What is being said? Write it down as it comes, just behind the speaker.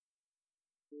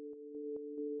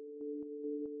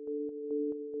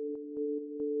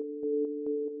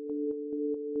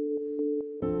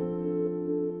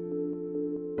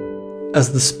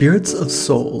As the spirits of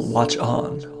Sol watch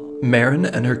on, Marin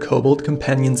and her kobold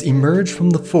companions emerge from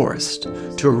the forest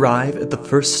to arrive at the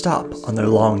first stop on their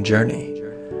long journey,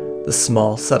 the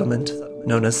small settlement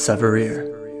known as Severir.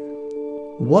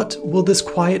 What will this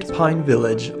quiet pine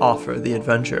village offer the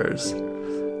adventurers?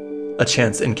 A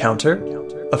chance encounter?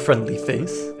 A friendly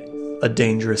face? A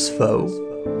dangerous foe?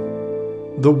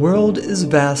 The world is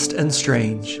vast and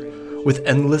strange, with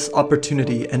endless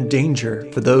opportunity and danger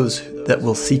for those that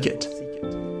will seek it.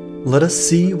 Let us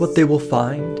see what they will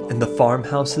find in the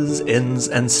farmhouses, inns,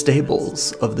 and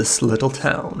stables of this little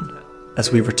town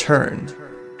as we return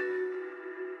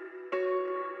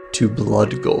to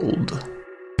Bloodgold.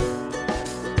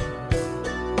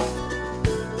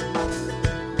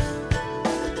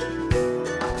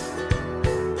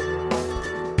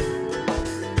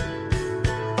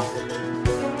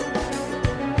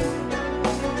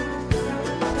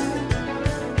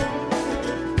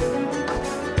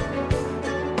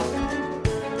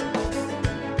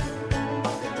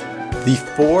 The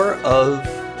four of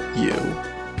you,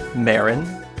 Marin,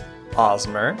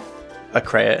 Osmer,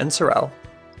 Akreya, and Sorel,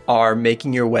 are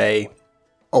making your way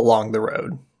along the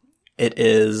road. It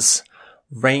is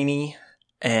rainy,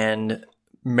 and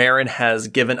Marin has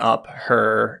given up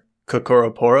her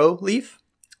Kokoroporo leaf,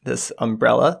 this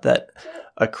umbrella that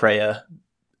Akreya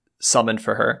summoned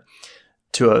for her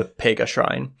to a Pega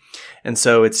shrine. And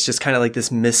so it's just kind of like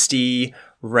this misty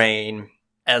rain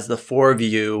as the four of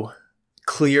you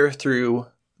clear through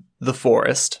the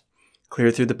forest,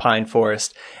 clear through the pine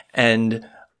forest, and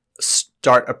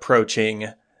start approaching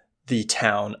the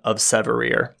town of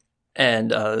Severir.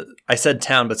 And I said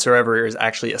town, but Severir is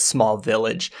actually a small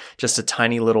village, just a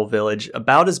tiny little village,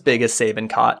 about as big as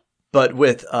Savencott, but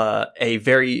with a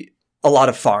lot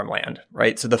of farmland,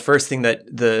 right? So the first thing that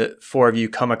the four of you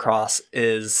come across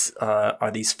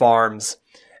are these farms,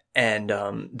 and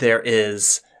there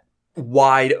is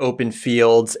wide open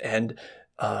fields and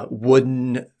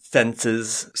wooden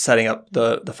fences setting up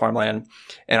the farmland.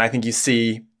 And I think you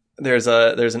see there's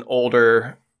an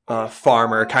older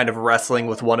farmer kind of wrestling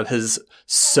with one of his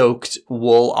soaked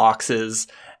wool oxes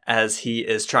as he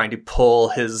is trying to pull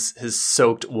his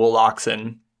soaked wool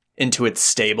oxen into its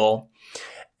stable.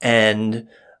 And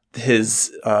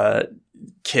his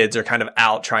kids are kind of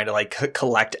out trying to like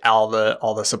collect all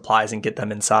the supplies and get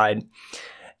them inside.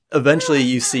 Eventually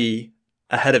you see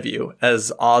ahead of you,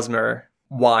 as Osmer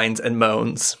whines and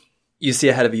moans, you see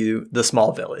ahead of you the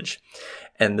small village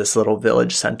and this little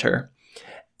village center.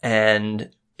 And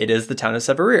it is the town of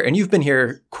Severir. And you've been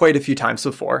here quite a few times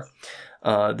before.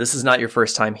 This is not your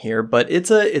first time here, but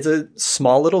it's a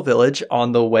small little village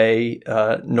on the way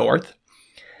north.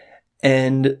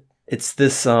 And it's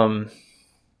this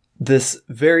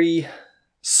very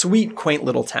sweet, quaint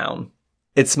little town.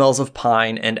 It smells of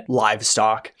pine and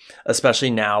livestock, especially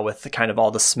now with kind of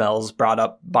all the smells brought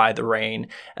up by the rain.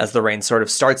 As the rain sort of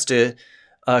starts to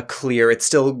clear, it's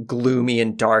still gloomy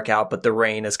and dark out, but the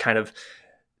rain has kind of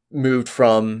moved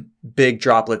from big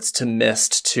droplets to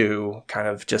mist to kind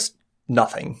of just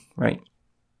nothing, right?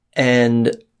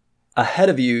 And ahead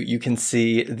of you, you can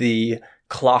see the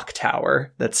clock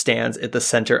tower that stands at the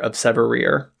center of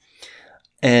Severir.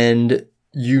 And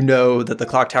you know that the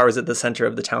clock tower is at the center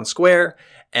of the town square,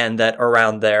 and that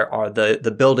around there are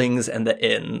the buildings and the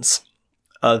inns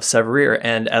of Severir.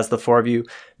 And as the four of you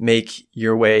make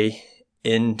your way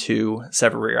into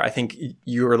Severir, I think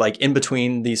you're like in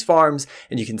between these farms,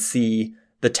 and you can see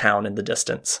the town in the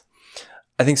distance.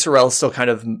 I think Sorel's still kind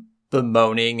of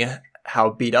bemoaning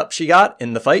how beat up she got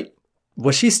in the fight.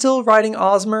 Was she still riding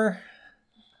Osmer?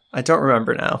 I don't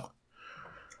remember now.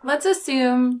 Let's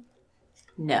assume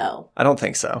no. I don't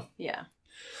think so. Yeah.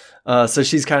 So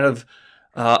she's kind of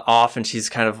off, and she's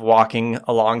kind of walking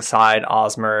alongside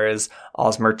Osmer as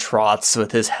Osmer trots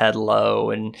with his head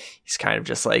low, and he's kind of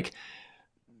just like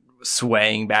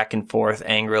swaying back and forth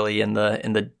angrily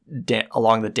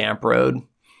along the damp road.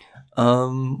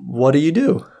 What do you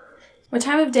do? What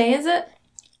time of day is it?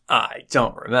 I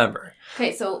don't remember.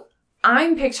 Okay, so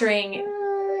I'm picturing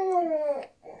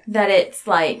that it's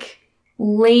like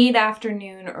late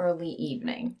afternoon, early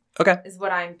evening. Okay. Is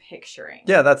what I'm picturing.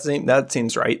 Yeah, that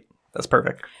seems right. That's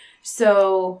perfect.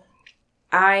 So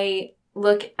I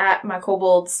look at my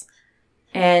kobolds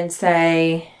and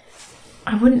say,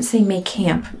 I wouldn't say make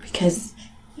camp because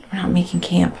we're not making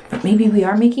camp, but maybe we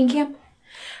are making camp.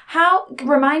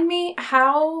 Remind me,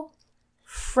 how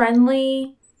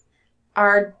friendly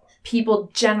are people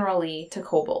generally to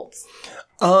kobolds?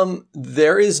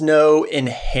 There is no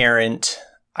inherent,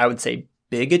 I would say,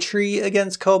 bigotry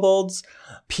against kobolds.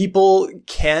 People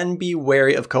can be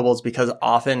wary of kobolds because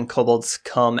often kobolds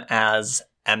come as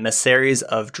emissaries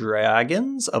of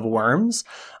dragons, of worms.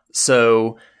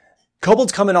 So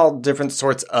kobolds come in all different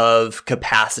sorts of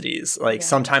capacities. Like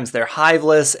sometimes they're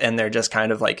hiveless and they're just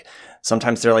kind of like,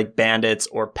 sometimes they're like bandits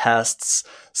or pests.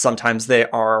 Sometimes they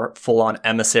are full-on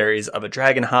emissaries of a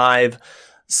dragon hive.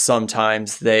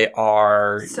 Sometimes they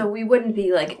are... So we wouldn't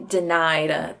be like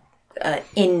denied a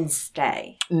inn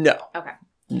stay. No. Okay.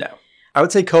 No. I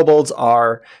would say kobolds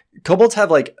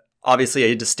have like obviously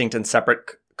a distinct and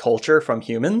separate culture from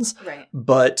humans. Right.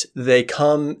 But they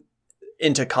come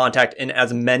into contact in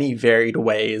as many varied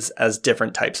ways as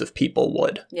different types of people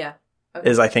would. Yeah. Okay.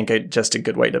 Is I think just a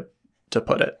good way to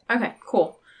put it. Okay,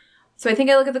 cool. So I think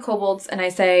I look at the kobolds and I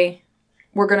say,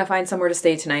 we're going to find somewhere to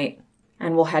stay tonight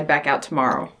and we'll head back out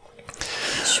tomorrow.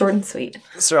 Short and sweet.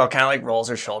 Sorrel kind of like rolls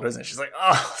her shoulders and she's like,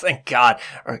 oh, thank God.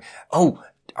 Are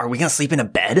we going to sleep in a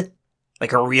bed?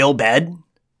 Like a real bed?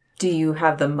 Do you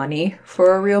have the money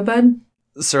for a real bed?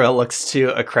 Sorrel looks to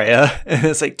Akreya and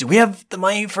is like, do we have the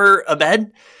money for a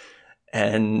bed?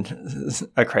 And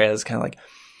Akreya is kind of like,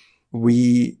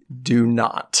 we do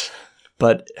not.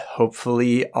 But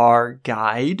hopefully our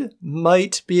guide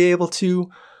might be able to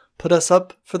put us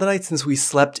up for the night since we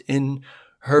slept in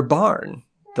her barn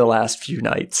the last few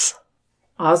nights.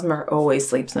 Osmer always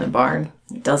sleeps in a barn.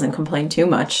 Doesn't complain too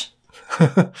much.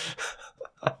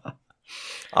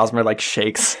 Osmer like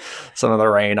shakes some of the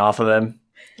rain off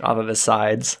of his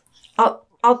sides.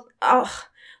 I'll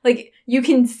like you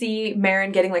can see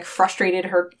Marin getting like frustrated.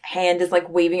 Her hand is like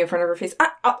waving in front of her face.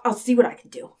 I'll see what I can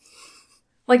do.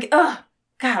 Like, God,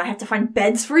 I have to find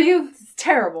beds for you? It's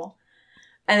terrible.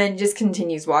 And then just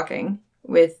continues walking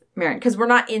with Marin. Because we're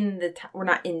not in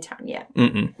town yet.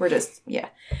 Mm-mm. We're just, yeah.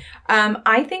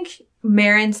 I think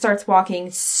Marin starts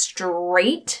walking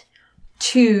straight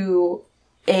to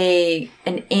an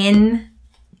inn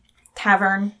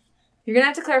tavern. You're going to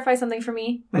have to clarify something for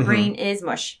me. My brain is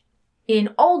mush.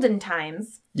 In olden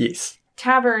times, yes,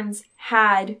 taverns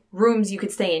had rooms you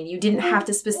could stay in. You didn't have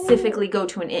to specifically go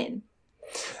to an inn.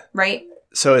 Right?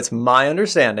 So it's my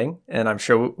understanding, and I'm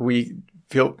sure we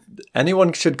feel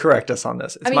anyone should correct us on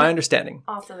this. It's my understanding.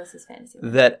 Also, this is fantasy.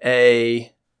 That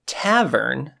a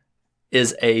tavern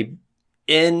is a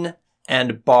inn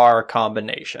and bar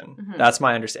combination. Mm-hmm. That's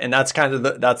my understanding. And that's kind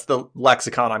of that's the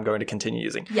lexicon I'm going to continue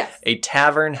using. Yes. A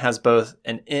tavern has both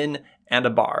an inn and a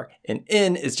bar. An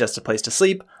inn is just a place to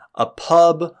sleep. A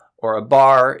pub or a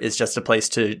bar is just a place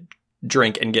to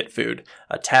drink and get food.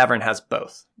 A tavern has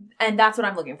both. And that's what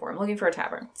I'm looking for. I'm looking for a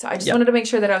tavern. So I just wanted to make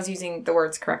sure that I was using the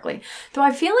words correctly. Though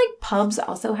I feel like pubs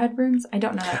also had rooms. I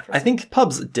don't know that. I think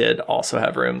pubs did also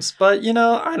have rooms. But,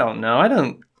 I don't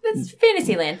know. It's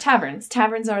Fantasyland. Taverns.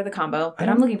 Taverns are the combo that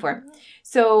I'm looking for.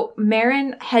 So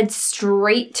Marin heads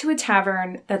straight to a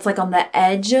tavern that's like on the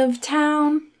edge of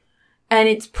town. And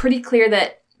it's pretty clear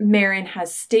that Marin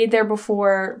has stayed there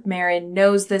before. Marin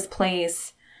knows this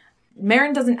place.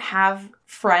 Marin doesn't have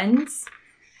friends,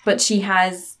 but she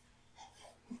has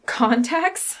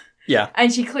contacts. Yeah.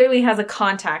 And she clearly has a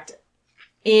contact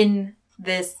in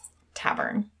this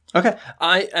tavern. Okay.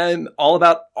 I am all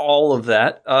about all of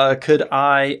that. Could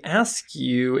I ask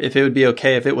you if it would be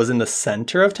okay if it was in the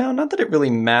center of town? Not that it really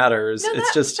matters. No,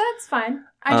 that's fine.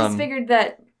 I just figured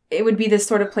that it would be this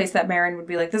sort of place that Marin would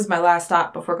be like, this is my last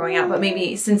stop before going out. But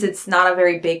maybe since it's not a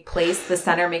very big place, the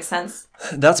center makes sense.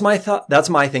 That's my thought. That's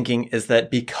my thinking is that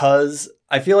because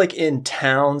I feel like in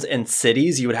towns and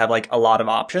cities, you would have like a lot of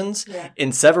options. Yeah. In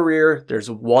Severir, there's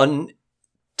one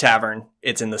tavern.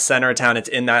 It's in the center of town. It's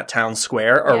in that town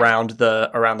square around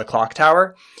the clock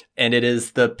tower. And it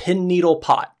is the Pin Needle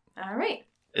Pot. All right.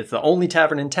 It's the only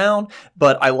tavern in town,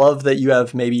 but I love that you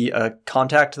have maybe a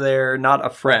contact there, not a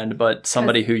friend, but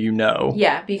somebody who you know.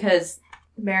 Yeah, because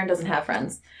Marin doesn't have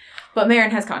friends, but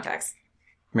Marin has contacts.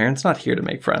 Marin's not here to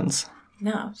make friends.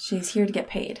 No, she's here to get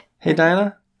paid. Hey,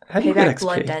 Diana, how do you get XP?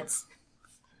 Blood debts.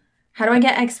 How do I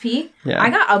get XP? Yeah. I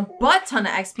got a butt ton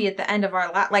of XP at the end of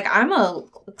our I'm a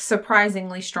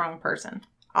surprisingly strong person.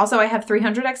 Also, I have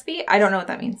 300 XP. I don't know what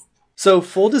that means. So,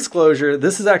 full disclosure,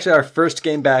 this is actually our first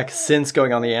game back since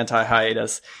going on the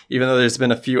anti-hiatus. Even though there's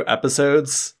been a few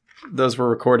episodes, those were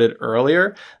recorded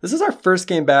earlier. This is our first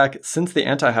game back since the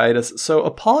anti-hiatus, so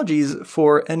apologies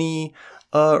for any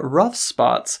rough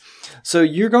spots. So,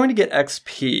 you're going to get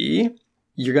XP.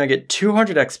 You're going to get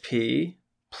 200 XP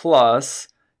plus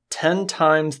 10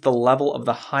 times the level of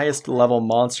the highest level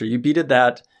monster. You defeated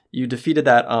that.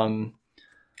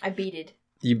 I beated.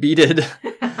 You beated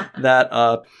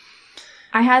that,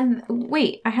 I had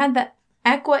the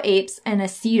Equa Apes and a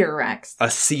Cedar Rex.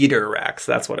 A Cedar Rex,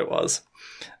 that's what it was.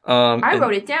 I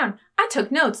wrote it down. I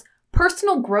took notes.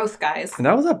 Personal growth, guys. And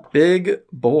that was a big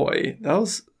boy.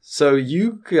 So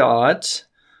you got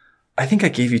I think I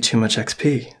gave you too much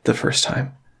XP the first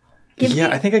time.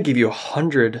 I think I gave you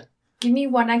 100. Give me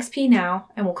 1 XP now,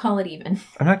 and we'll call it even.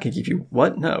 I'm not going to give you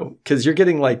what? No, because you're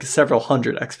getting like several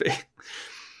hundred XP.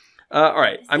 All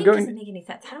right, This doesn't make any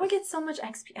sense. How do I get so much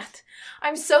XP?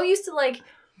 I'm so used to like,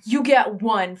 you get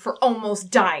 1 for almost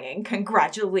dying.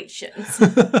 Congratulations.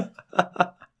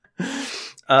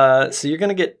 So you're going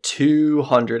to get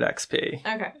 200 XP.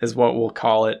 Okay. Is what we'll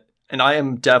call it. And I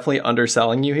am definitely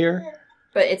underselling you here.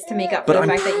 But it's to make up for the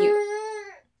fact that you...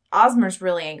 Osmer's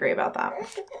really angry about that.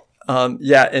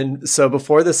 Yeah, and so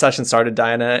before the session started,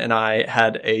 Diana and I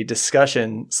had a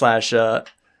discussion /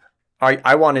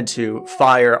 I wanted to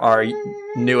fire our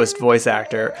newest voice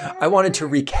actor. I wanted to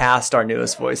recast our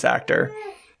newest voice actor.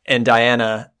 And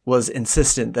Diana was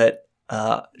insistent that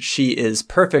she is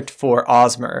perfect for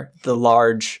Osmer, the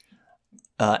large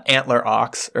antler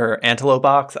ox or antelope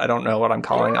ox. I don't know what I'm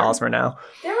calling Osmer now.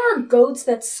 There are goats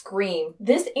that scream.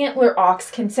 This antler ox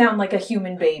can sound like a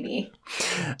human baby.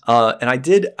 And I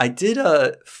did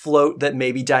float that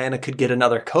maybe Diana could get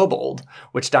another kobold,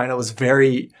 which Diana was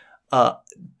very...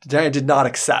 Diana did not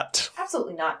accept.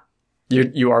 Absolutely not.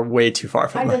 You are way too far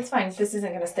from that. That's fine. This isn't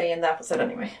going to stay in the episode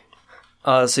anyway.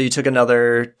 So you took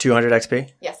another 200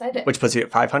 XP? Yes, I did. Which puts you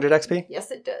at 500 XP? Yes,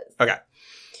 it does. Okay.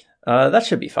 That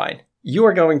should be fine. You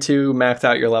are going to max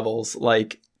out your levels,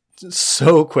 like,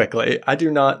 so quickly.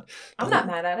 I'm not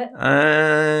mad at it.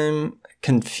 I'm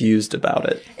confused about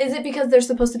it. Is it because there's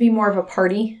supposed to be more of a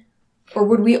party? Or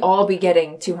would we all be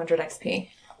getting 200 XP?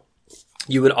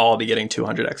 You would all be getting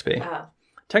 200 XP.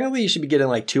 Technically, you should be getting,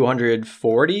 like,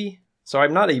 240. So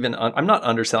I'm not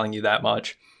underselling you that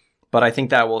much. But I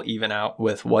think that will even out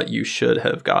with what you should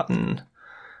have gotten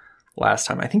last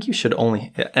time. I think you should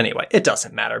only... Anyway, it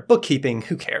doesn't matter. Bookkeeping,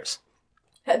 who cares?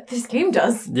 This game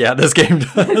does. Yeah, this game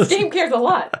does. This game cares a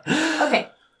lot. Okay.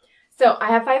 So I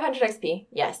have 500 XP.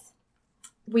 Yes.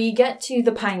 We get to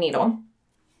the Pine Needle.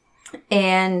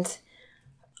 And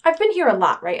I've been here a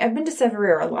lot, right? I've been to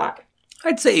Severir a lot.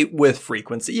 I'd say with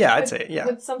frequency. Yeah, I'd say, yeah.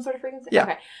 With some sort of frequency? Yeah.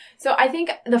 Okay. So I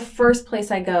think the first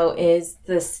place I go is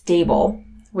the stable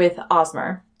with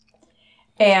Osmer.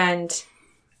 And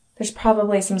there's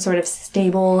probably some sort of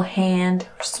stable hand,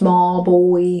 small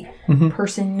boy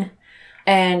person.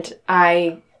 And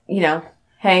I,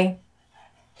 hey,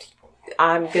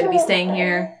 I'm going to be staying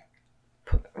here.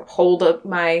 Hold up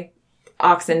my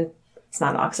oxen. It's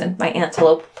not oxen. My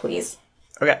antelope, please.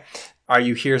 Okay. Are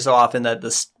you here so often that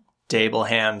the stable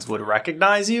hands would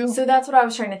recognize you? So that's what I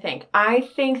was trying to think. I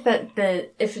think that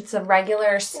if it's a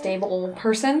regular stable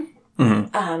person,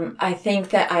 I think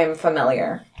that I'm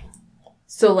familiar.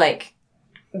 So, like,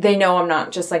 they know I'm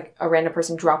not just, like, a random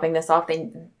person dropping this off.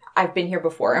 I've been here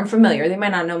before. I'm familiar. They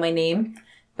might not know my name,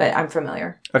 but I'm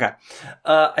familiar. Okay.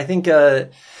 I think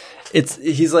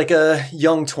he's like a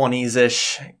young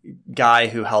 20s-ish guy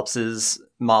who helps his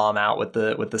mom out with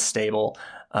the stable.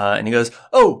 And he goes,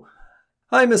 "Oh,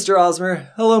 hi, Mr. Osmer.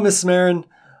 Hello, Miss Marin.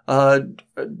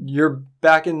 You're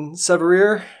back in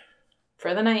Severir?"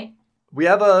 For the night. We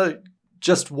have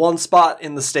just one spot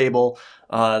in the stable.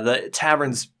 The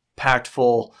tavern's packed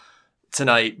full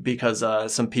tonight because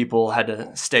some people had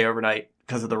to stay overnight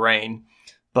because of the rain.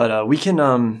 But we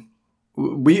can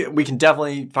we can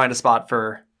definitely find a spot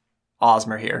for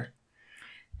Osmer here.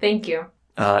 Thank you.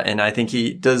 And I think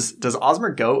does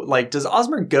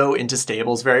Osmer go into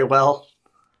stables very well?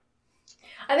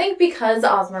 I think because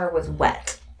Osmer was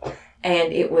wet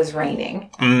and it was raining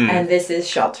and this is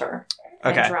shelter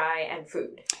and dry and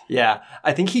food. Yeah,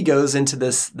 I think he goes into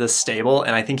this stable,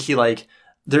 and I think he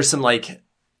there's some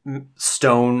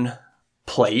stone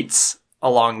plates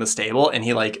along the stable, and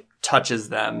he touches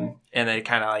them, and it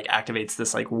kind of activates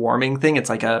this warming thing. It's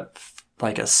like a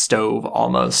stove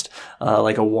almost,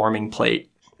 like a warming plate.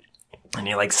 And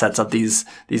he sets up these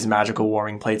magical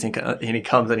warming plates, and he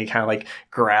comes and he kind of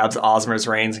grabs Osmer's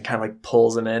reins and kind of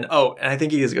pulls him in. Oh, and I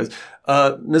think he just goes,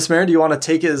 "Miss Marin, do you want to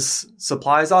take his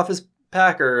supplies off his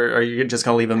pack, or are you just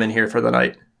going to leave him in here for the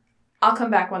night?" "I'll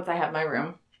come back once I have my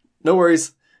room." "No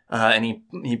worries." And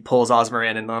he pulls Osmer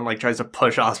in and then tries to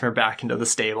push Osmer back into the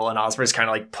stable, and Osmer's kind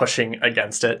of pushing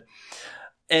against it.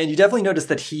 And you definitely notice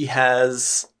that he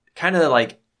has kind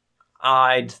of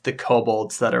eyed the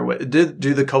kobolds that are with...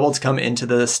 Do the kobolds come into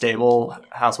the stable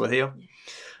house with you?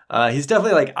 He's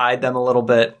definitely eyed them a little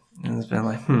bit and has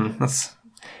been that's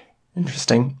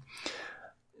interesting.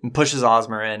 And pushes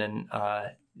Osmer in, and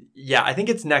yeah, I think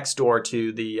it's next door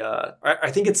to the I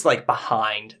think it's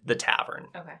behind the tavern.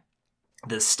 Okay.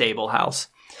 This stable house.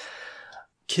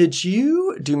 Could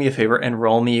you do me a favor and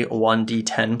roll me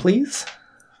 1d10, please?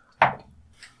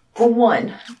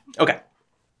 1. Okay.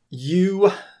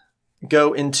 You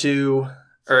go into,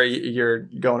 Or you're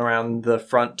going around the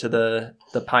front to the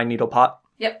pine needle pot?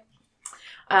 Yep.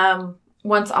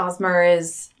 Once Osmer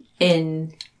is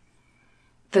in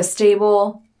the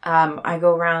stable, I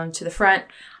go around to the front.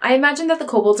 I imagine that the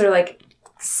kobolds are like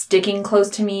sticking close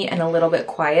to me and a little bit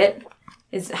quiet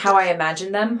is how I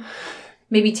imagine them.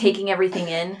 Maybe taking everything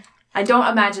in. I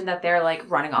don't imagine that they're like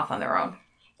running off on their own.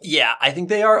 Yeah, I think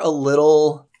they are a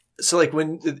little... So like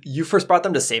when you first brought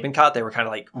them to Sabencott, they were kind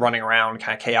of like running around,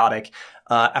 kind of chaotic.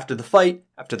 After the fight,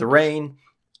 after the rain,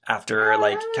 after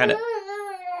like kind of...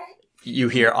 You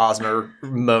hear Osmer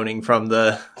moaning from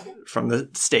the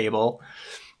stable.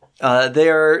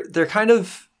 They're kind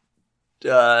of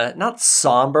not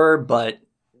somber, but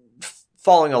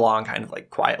following along kind of like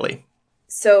quietly.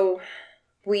 So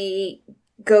we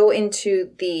go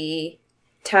into the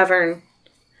tavern,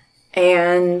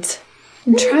 and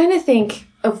I'm trying to think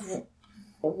of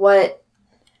what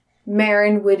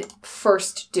Marin would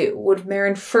first do. Would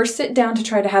Marin first sit down to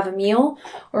try to have a meal,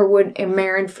 or would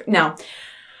Marin... No.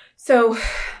 So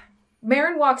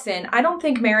Marin walks in. I don't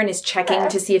think Marin is checking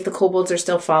to see if the kobolds are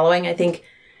still following. I think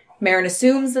Marin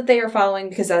assumes that they are following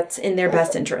because that's in their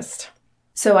best interest.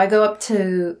 So I go up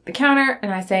to the counter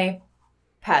and I say,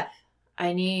 Peth,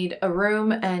 I need a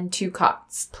room and 2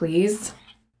 cots, please.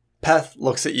 Peth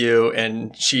looks at you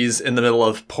and she's in the middle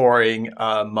of pouring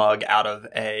a mug out of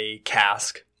a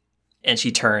cask. And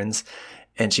she turns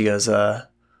and she goes,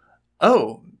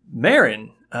 oh,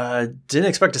 Marin, didn't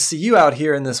expect to see you out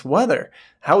here in this weather.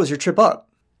 How was your trip up?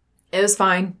 It was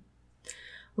fine.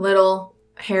 Little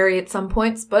hairy at some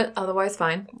points, but otherwise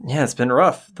fine. Yeah, it's been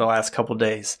rough the last couple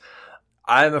days.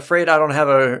 I'm afraid I don't have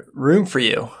a room for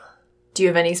you. Do you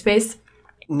have any space?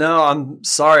 No, I'm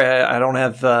sorry. I don't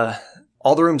have...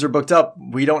 all the rooms are booked up.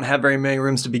 We don't have very many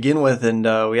rooms to begin with, and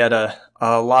we had a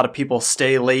lot of people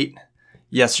stay late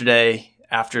yesterday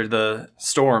after the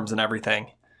storms and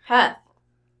everything. Peth,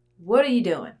 what are you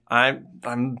doing?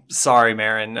 I'm sorry,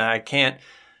 Marin. I can't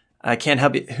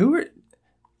help you.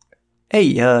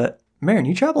 Hey, Marin,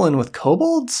 you traveling with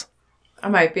kobolds? I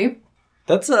might be.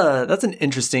 That's an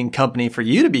interesting company for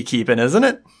you to be keeping, isn't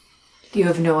it? You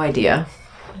have no idea.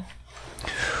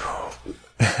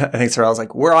 I think Sorrel's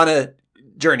like, we're on a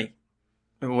journey.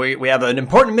 We have an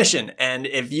important mission, and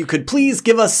if you could please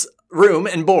give us room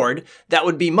and board, that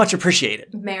would be much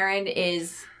appreciated. Marin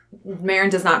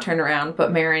does not turn around,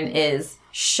 but Marin is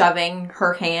shoving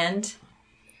her hand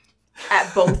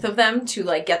at both of them to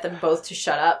like get them both to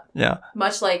shut up. Yeah.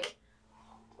 Much like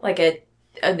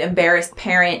an embarrassed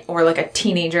parent or like a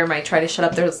teenager might try to shut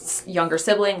up their younger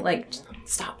sibling. Like,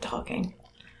 stop talking.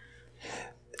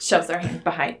 Shoves her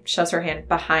hand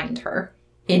behind her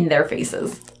in their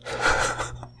faces.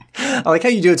 I like how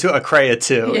you do it to Akreya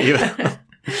too. Yeah.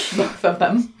 Both of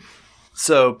them.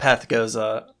 So Peth goes,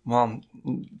 well,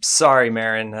 sorry,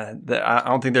 Marin. I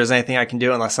don't think there's anything I can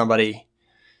do unless somebody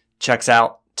checks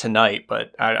out tonight,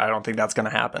 but I don't think that's going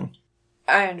to happen.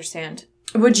 I understand.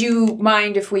 Would you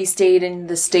mind if we stayed in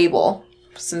the stable,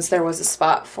 since there was a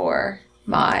spot for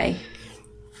my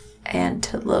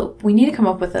antelope? We need to come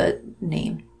up with a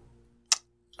name.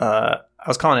 I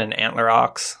was calling it an antler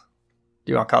ox.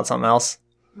 Do you want to call it something else?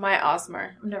 My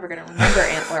Osmer. I'm never going to remember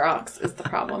antler ox is the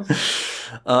problem.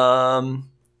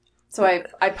 So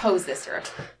I pose this to her.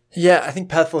 Yeah, I think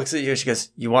Peth looks at you and she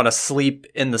goes, you want to sleep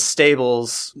in the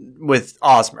stables with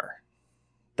Osmer,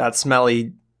 that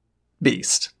smelly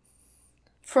beast.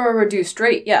 For a reduced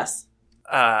rate, yes.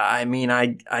 I mean,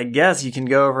 I guess you can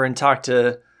go over and talk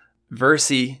to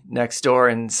Versi next door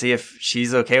and see if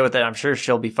she's okay with it. I'm sure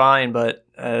she'll be fine, but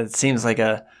it seems like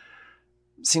a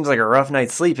rough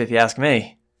night's sleep if you ask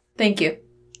me. Thank you.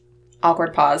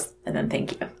 Awkward pause, and then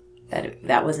thank you.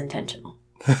 That was intentional.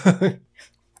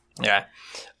 Yeah.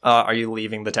 Are you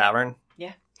leaving the tavern?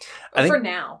 Yeah. For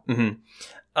now. Mm-hmm.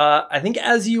 I think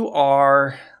as you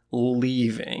are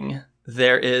leaving,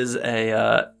 there is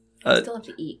I still have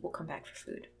to eat. We'll come back for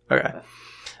food. Okay.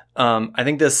 I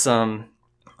think this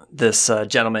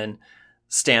gentleman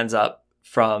stands up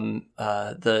from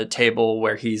the table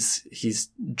where he's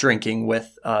drinking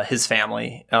with his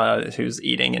family, who's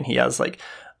eating, and he has like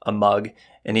a mug,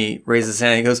 and he raises his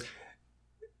hand and he goes,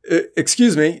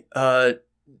 "Excuse me,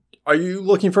 are you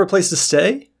looking for a place to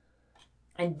stay?"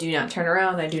 I do not turn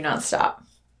around. I do not stop.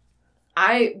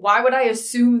 Why would I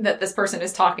assume that this person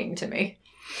is talking to me?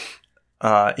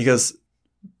 He goes,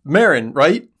 "Marin,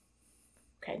 right?"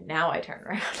 Okay, now I turn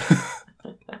around.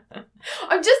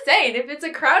 I'm just saying, if it's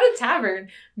a crowded tavern,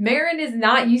 Marin is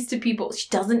not used to people. She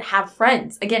doesn't have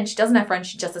friends. Again, she doesn't have friends.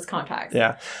 She just has contacts.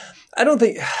 Yeah. I don't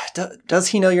think... Does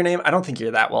he know your name? I don't think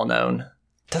you're that well known.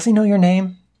 Does he know your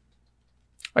name?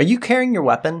 Are you carrying your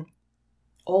weapon?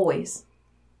 Always.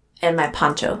 And my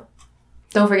poncho.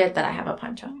 Don't forget that I have a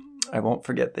poncho. I won't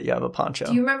forget that you have a poncho.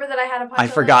 Do you remember that I had a poncho? I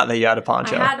forgot that you had a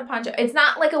poncho. I had a poncho. It's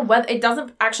not like a weather. It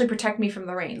doesn't actually protect me from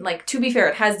the rain. Like, to be fair,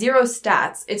 it has 0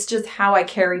 stats. It's just how I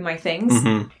carry my things.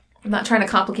 Mm-hmm. I'm not trying to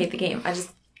complicate the game.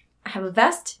 I have a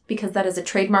vest because that is a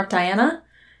trademark Diana.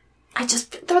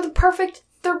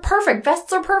 They're perfect.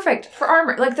 Vests are perfect for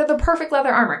armor. Like, they're the perfect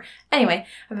leather armor. Anyway,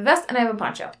 I have a vest and I have a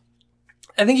poncho.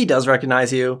 I think he does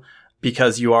recognize you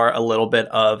because you are a little bit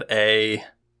of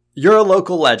you're a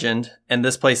local legend, and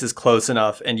this place is close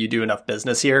enough and you do enough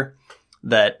business here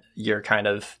that your kind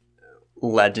of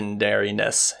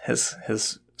legendariness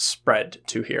has spread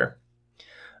to here.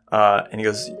 And he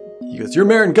goes, "You're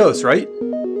Marin Ghost, right?"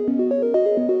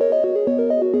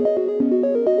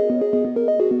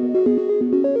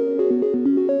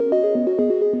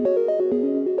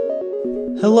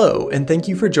 Hello, and thank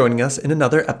you for joining us in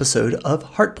another episode of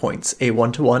Heart Points, a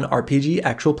one-to-one RPG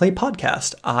actual play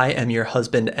podcast. I am your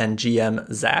husband and GM,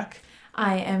 Zach.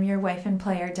 I am your wife and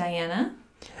player, Diana.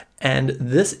 And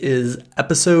this is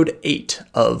episode 8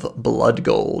 of Blood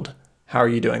Gold. How are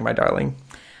you doing, my darling?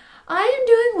 I am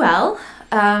doing well.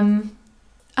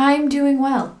 I'm doing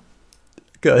well.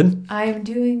 Good. I am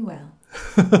doing well.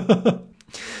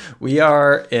 We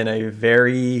are in a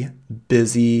very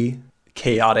busy,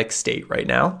 chaotic state right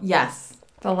now. Yes.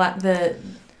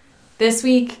 This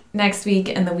week, next week,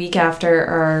 and the week after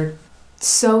are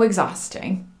so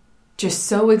exhausting. Just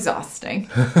so exhausting.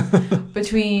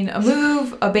 Between a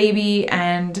move, a baby,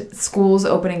 and schools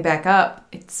opening back up,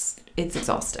 it's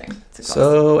exhausting.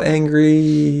 So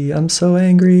angry. I'm so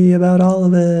angry about all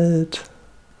of it.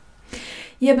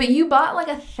 Yeah, but you bought like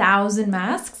 1,000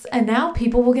 masks, and now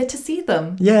people will get to see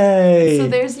them. Yay! So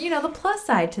there's, the plus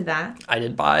side to that. I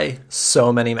did buy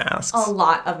so many masks. A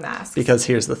lot of masks. Because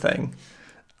here's the thing.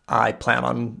 I plan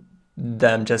on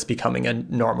them just becoming a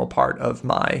normal part of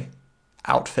my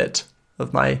outfit,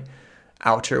 of my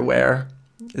outerwear,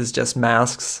 is just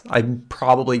masks. I'm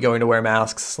probably going to wear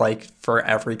masks like for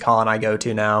every con I go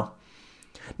to now.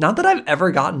 Not that I've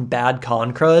ever gotten bad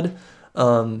con crud,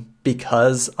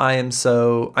 because I'm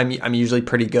usually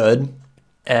pretty good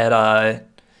at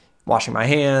washing my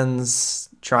hands,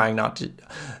 trying not to.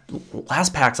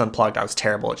 Last PAX Unplugged, I was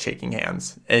terrible at shaking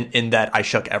hands, in that I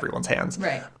shook everyone's hands.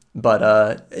 Right. But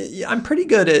I'm pretty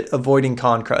good at avoiding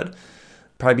con crud,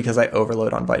 probably because I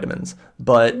overload on vitamins.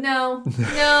 But no,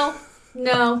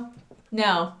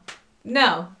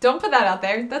 don't put that out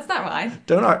there. That's not why.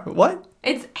 What?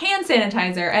 It's hand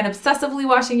sanitizer and obsessively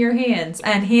washing your hands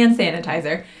and hand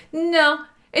sanitizer. No,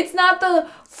 it's not the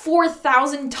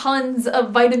 4,000 tons of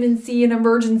vitamin C in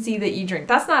emergency that you drink.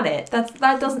 That's not it.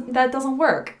 That doesn't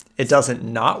work. It doesn't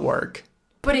not work.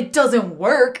 But it doesn't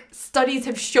work. Studies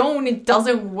have shown it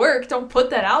doesn't work. Don't put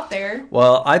that out there.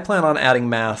 Well, I plan on adding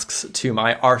masks to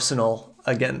my arsenal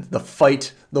again.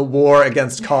 The war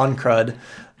against con crud.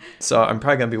 So I'm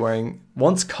probably going to be wearing,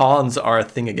 once cons are a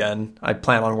thing again, I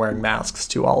plan on wearing masks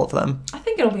to all of them. I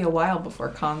think it'll be a while before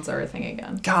cons are a thing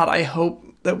again. God, I hope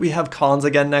that we have cons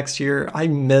again next year. I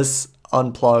miss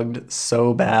Unplugged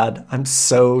so bad. I'm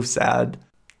so sad.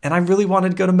 And I really wanted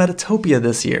to go to Metatopia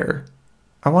this year.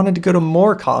 I wanted to go to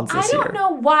more cons this year. I don't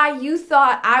know why you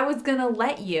thought I was going to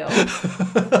let you. And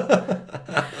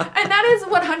that is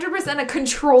 100% a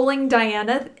controlling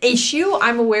Diana issue.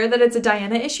 I'm aware that it's a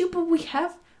Diana issue, but we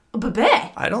have a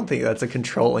bébé. I don't think that's a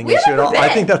controlling issue at all. I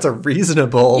think that's a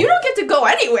reasonable... You don't get to go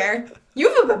anywhere.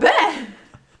 You have a bébé.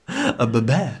 A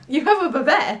bébé. You have a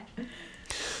bébé.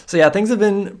 So yeah, things have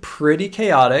been pretty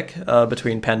chaotic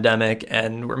between pandemic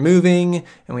and we're moving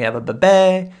and we have a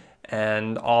bébé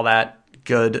and all that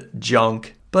good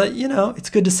junk. But, it's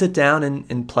good to sit down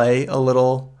and play a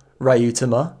little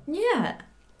Ryutama. Yeah.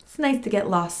 It's nice to get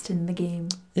lost in the game.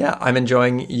 Yeah, I'm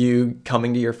enjoying you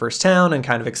coming to your first town and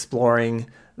kind of exploring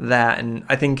that. And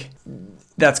I think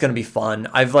that's going to be fun.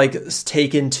 I've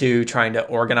taken to trying to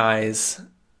organize,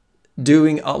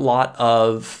 I'm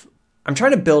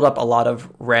trying to build up a lot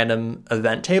of random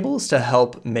event tables to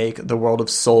help make the world of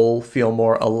Soul feel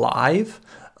more alive,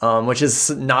 which is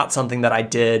not something that I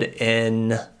did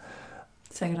in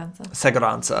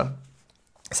Segurança.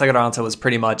 Segurança was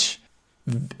pretty much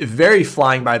very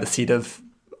flying by the seat of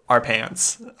our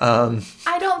pants.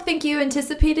 I don't think you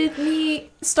anticipated me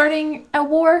starting a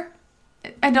war.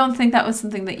 I don't think that was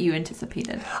something that you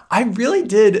anticipated. I really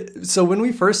did. So when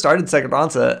we first started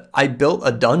Segurança, I built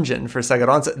a dungeon for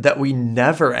Segurança that we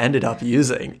never ended up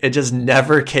using. It just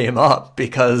never came up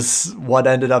because what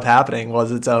ended up happening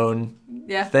was its own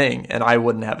thing, and I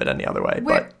wouldn't have it any other way.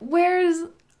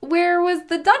 Where was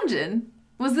the dungeon?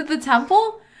 Was it the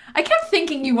temple? I kept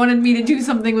thinking you wanted me to do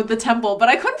something with the temple, but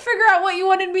I couldn't figure out what you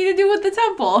wanted me to do with the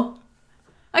temple.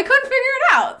 I couldn't figure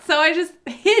it out, so I just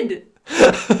hid.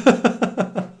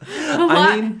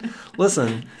 I mean,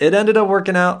 listen, it ended up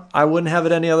working out. I wouldn't have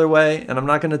it any other way, and I'm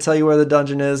not going to tell you where the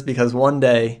dungeon is because one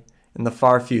day in the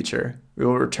far future, we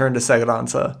will return to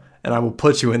Segadansa, and I will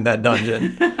put you in that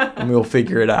dungeon, and we will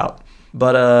figure it out.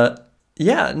 But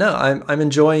yeah, no, I'm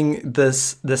enjoying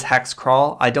this hex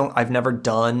crawl. I've never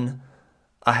done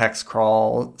a hex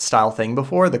crawl style thing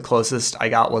before. The closest I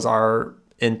got was our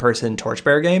in-person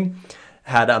Torchbearer game.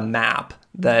 Had a map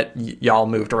that y'all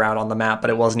moved around on the map, but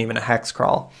it wasn't even a hex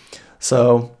crawl.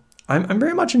 So I'm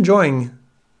very much enjoying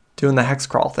doing the hex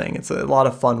crawl thing. It's a lot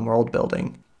of fun world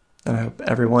building. And I hope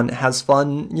everyone has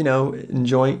fun,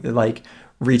 enjoying, like,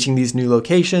 reaching these new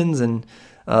locations, and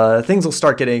things will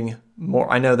start getting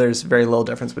more. I know there's very little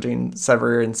difference between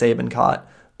Sever and Sabencott,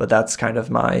 but that's kind of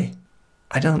my,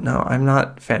 I don't know. I'm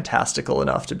not fantastical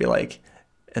enough to be like,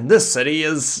 and this city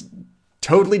is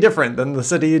totally different than the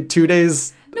city 2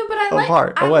 days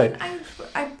away.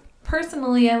 I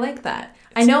personally like that.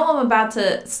 I know I'm about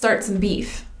to start some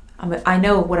beef. I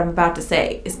know what I'm about to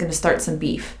say is going to start some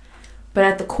beef. But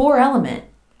at the core element,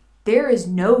 there is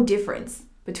no difference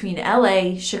between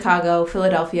LA, Chicago,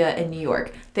 Philadelphia, and New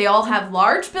York. They all have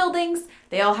large buildings.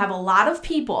 They all have a lot of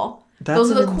people. Those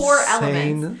are the core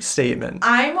elements. Statement.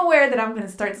 I'm aware that I'm going to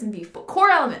start some beef. But core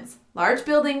elements, large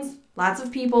buildings, lots of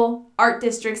people, art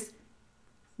districts,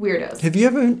 weirdos. Have you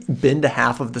ever been to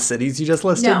half of the cities you just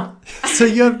listed? No. So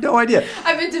you have no idea.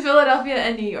 I've been to Philadelphia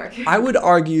and New York. I would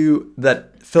argue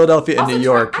that Philadelphia and New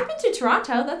York... I've been to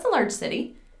Toronto. That's a large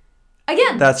city.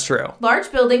 Again. That's true.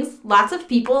 Large buildings, lots of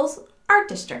people's art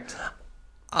district.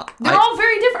 They're all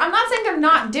very different. I'm not saying they're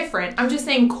not different. I'm just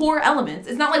saying core elements.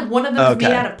 It's not like one of them is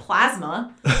made out of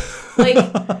plasma.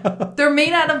 Like, they're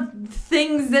made out of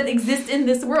things that exist in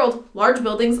this world. Large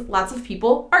buildings, lots of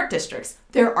people, art districts.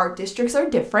 Their art districts are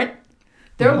different.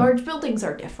 Their large buildings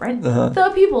are different.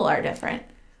 The people are different.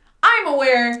 I'm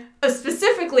aware of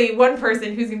specifically one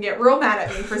person who's going to get real mad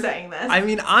at me for saying this. I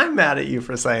mean, I'm mad at you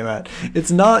for saying that.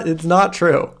 It's not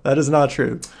true. That is not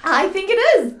true. I think it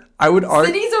is. I would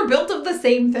argue... Cities are built of the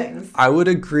same things. I would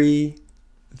agree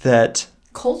that...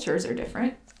 Cultures are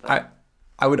different. I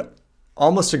would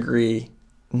almost agree...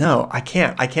 No, I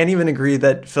can't. I can't even agree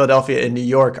that Philadelphia and New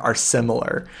York are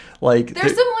similar. Like, they're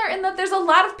similar in that there's a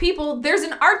lot of people, there's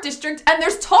an art district, and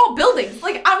there's tall buildings.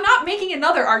 Like, I'm not making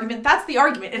another argument. That's the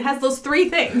argument. It has those three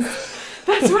things.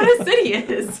 That's what a city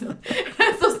is. It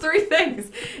has those three things.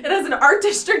 It has an art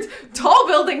district, tall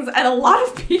buildings, and a lot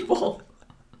of people.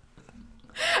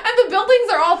 And the buildings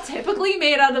are all typically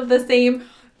made out of the same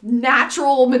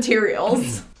natural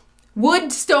materials.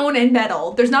 Wood, stone, and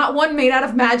metal. There's not one made out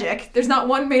of magic. There's not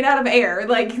one made out of air.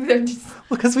 Like, they're just...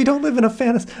 Well, because we don't live in a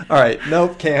fantasy... All right.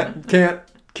 Nope.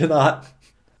 Cannot.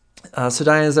 So,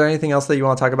 Diane, is there anything else that you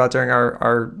want to talk about during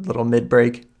our little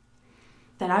mid-break?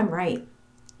 That I'm right.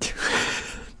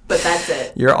 But that's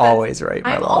it. You're always right,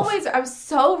 my love. I'm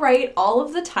so right all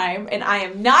of the time, and I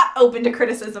am not open to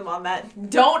criticism on that.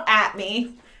 Don't at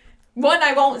me. One,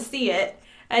 I won't see it.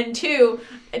 And two,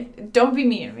 don't be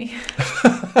mean to me.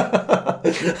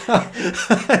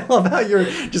 I love how you're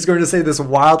just going to say this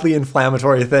wildly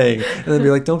inflammatory thing and then be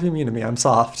like, don't be mean to me, I'm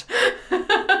soft.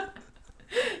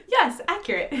 Yes,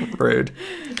 accurate. Rude.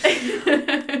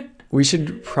 We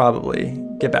should probably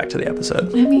get back to the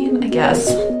episode. I mean, I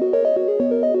guess.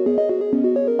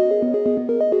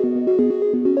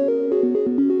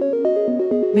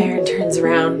 Marin turns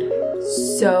around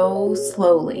so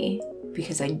slowly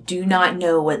because I do not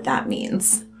know what that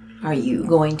means. Are you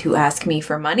going to ask me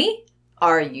for money?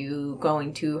 Are you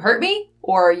going to hurt me?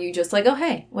 Or are you just like, oh,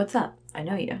 hey, what's up? I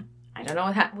know you. I don't know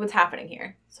what's happening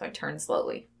here. So I turn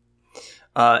slowly.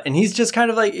 And he's just kind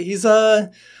of like, he's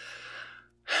a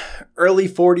early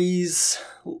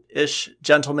 40s-ish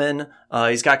gentleman.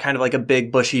 He's got kind of like a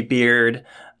big bushy beard,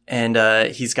 and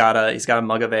he's got a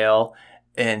mug of ale.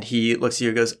 And he looks at you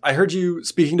and goes, I heard you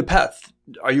speaking to Peth.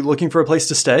 Are you looking for a place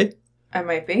to stay? I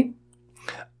might be.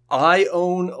 I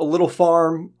own a little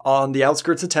farm on the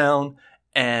outskirts of town,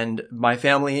 and my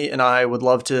family and I would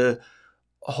love to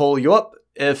hole you up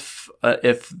if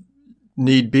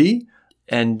need be,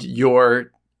 and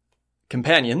your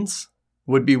companions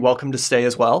would be welcome to stay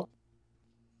as well.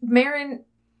 Marin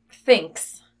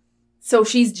thinks. So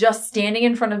she's just standing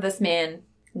in front of this man,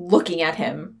 looking at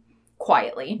him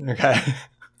quietly. Okay.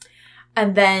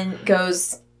 And then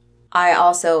goes, I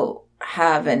also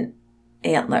have an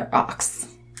antler ox.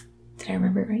 Did I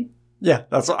remember right? Yeah,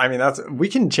 that's what I mean. We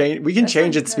can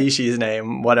change its species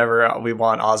name, whatever we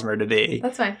want Osmer to be.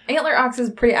 That's fine. Antler ox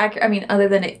is pretty accurate. I mean, other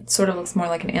than it sort of looks more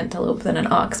like an antelope than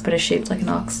an ox, but is shaped like an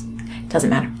ox. Doesn't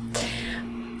matter.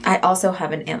 I also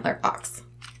have an antler ox.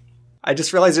 I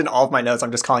just realized in all of my notes,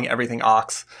 I'm just calling everything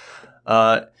ox.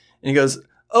 And he goes,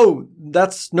 "Oh,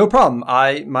 that's no problem.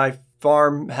 My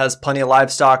farm has plenty of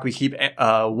livestock. We keep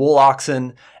wool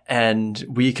oxen." And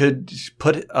we could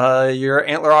put your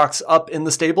antler ox up in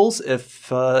the stables if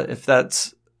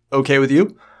that's okay with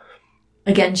you.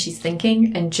 Again, she's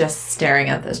thinking and just staring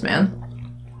at this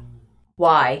man.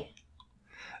 Why?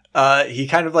 He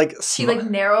kind of like... She like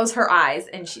narrows her eyes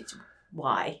and she's...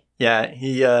 Why? Yeah,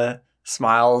 he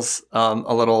smiles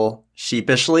a little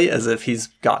sheepishly as if he's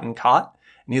gotten caught.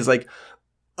 And he's like,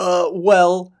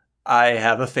 well, I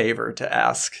have a favor to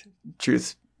ask,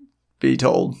 truth be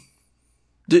told.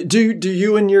 Do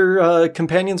you and your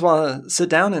companions want to sit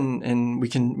down and we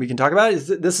can talk about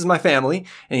it? This is my family,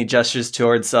 and he gestures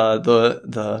towards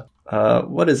the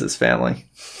what is his family?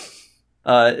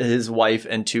 His wife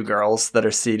and 2 girls that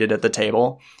are seated at the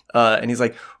table, and he's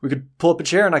like, we could pull up a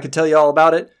chair and I could tell you all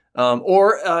about it,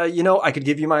 or I could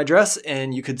give you my address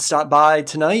and you could stop by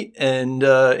tonight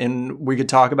and we could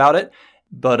talk about it.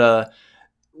 But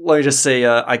let me just say,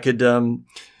 I could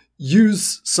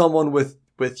use someone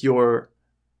with your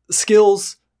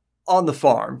skills on the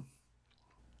farm.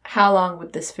 How long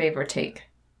would this favor take?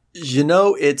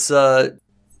 It's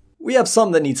we have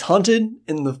some that needs hunted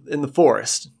in the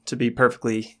forest, to be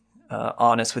perfectly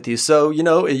honest with you. So,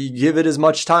 you give it as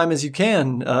much time as you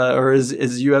can, or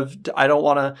as you have. I don't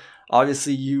want to,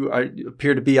 obviously you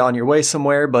appear to be on your way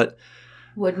somewhere, but...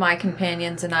 Would my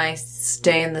companions and I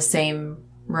stay in the same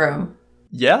room?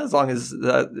 Yeah, as long as,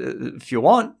 if you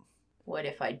want. What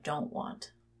if I don't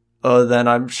want? Then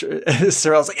I'm sure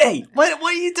Sorrel's like, hey, what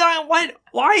are you doing? What?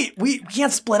 Why? We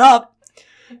can't split up.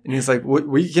 And he's like,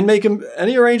 we can make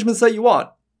any arrangements that you want.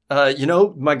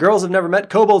 My girls have never met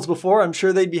kobolds before. I'm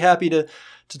sure they'd be happy to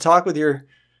talk with your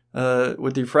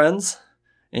friends.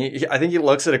 And I think he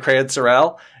looks at Akreya and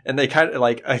Sorrel, and they kind of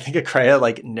like, I think Akreya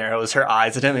like narrows her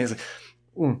eyes at him. And he's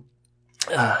like,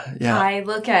 yeah. I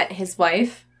look at his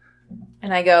wife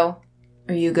and I go,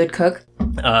 are you a good cook?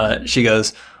 She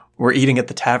goes, we're eating at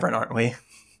the tavern, aren't we?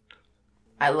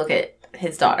 I look at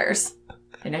his daughters,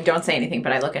 and I don't say anything,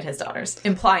 but I look at his daughters,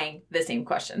 implying the same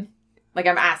question. Like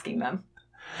I'm asking them,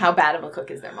 how bad of a cook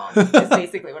is their mom? Is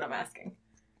basically what I'm asking.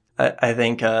 I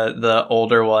think the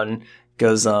older one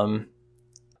goes, Mama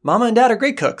and Dad are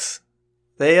great cooks.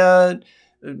 They,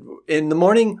 in the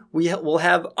morning, we'll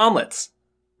have omelets.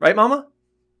 Right, Mama?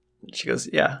 She goes,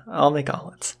 yeah, I'll make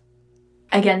omelets.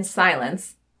 Again,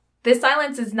 silence. This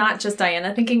silence is not just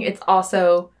Diana thinking, it's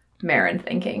also Marin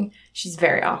thinking. She's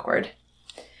very awkward.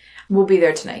 We'll be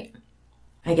there tonight.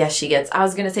 I guess she gets... I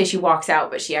was going to say she walks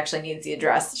out, but she actually needs the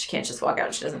address. She can't just walk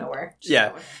out. She doesn't know where.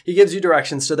 Yeah. He gives you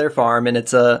directions to their farm, and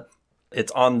it's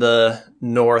on the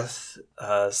north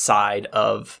side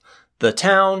of the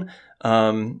town,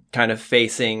 kind of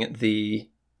facing the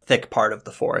thick part of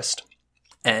the forest.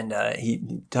 And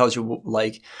he tells you,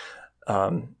 like...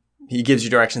 he gives you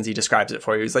directions. He describes it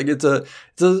for you. He's like, it's a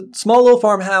small little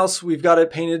farmhouse. We've got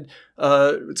it painted.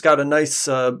 It's got a nice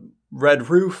red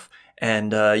roof,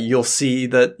 and you'll see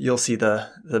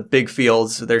the big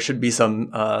fields. There should be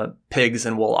some pigs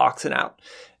and wool oxen out.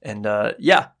 And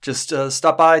just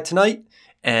stop by tonight,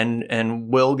 and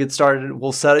we'll get started.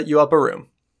 We'll set you up a room,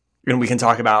 and we can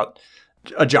talk about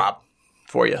a job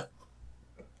for you.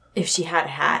 If she had a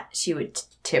hat, she would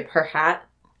tip her hat.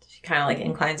 She kind of like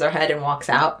inclines her head and walks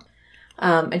out.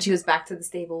 And she goes back to the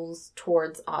stables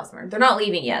towards Osmer. They're not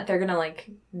leaving yet. They're going to like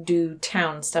do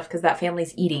town stuff because that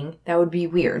family's eating. That would be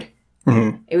weird.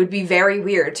 Mm-hmm. It would be very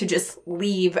weird to just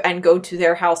leave and go to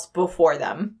their house before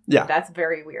them. Yeah. That's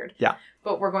very weird. Yeah.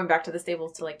 But we're going back to the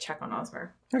stables to like check on Osmer.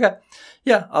 Okay.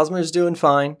 Yeah. Osmer's doing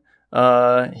fine.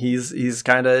 He's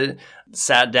kind of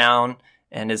sat down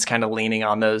and is kind of leaning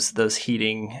on those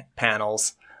heating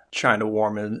panels, trying to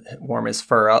warm his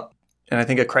fur up. And I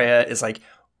think Akreya is like,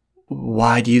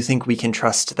 why do you think we can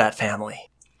trust that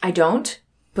family? I don't,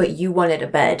 but you wanted a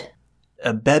bed.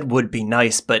 A bed would be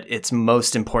nice, but it's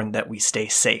most important that we stay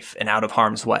safe and out of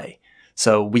harm's way.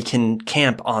 So we can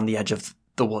camp on the edge of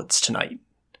the woods tonight.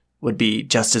 Would be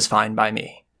just as fine by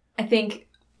me. I think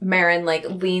Marin like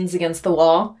leans against the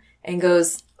wall and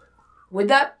goes, would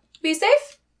that be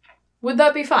safe? Would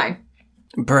that be fine?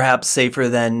 Perhaps safer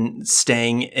than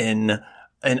staying in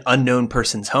an unknown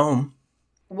person's home.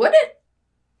 Would it?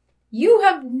 You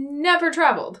have never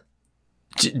traveled.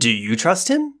 Do you trust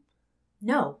him?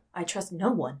 No, I trust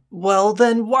no one. Well,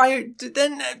 then why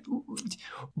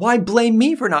blame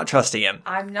me for not trusting him?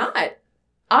 I'm not.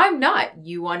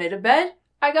 You wanted a bed?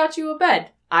 I got you a bed.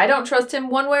 I don't trust him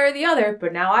one way or the other,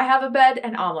 but now I have a bed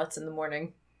and omelets in the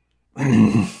morning.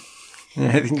 I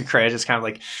think Kreia just kind of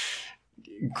like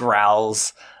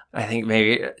growls. I think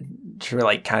maybe her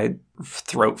like kind of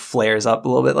throat flares up a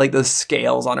little bit. Like the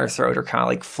scales on her throat are kind of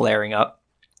like flaring up.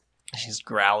 She's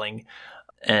growling.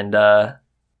 And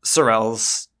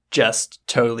Sorel's just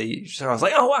totally, I was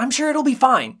like, oh, I'm sure it'll be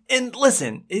fine. And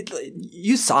listen,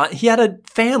 you saw it. He had a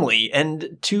family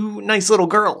and 2 nice little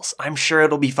girls. I'm sure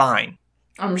it'll be fine.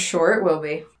 I'm sure it will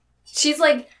be. She's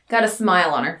like got a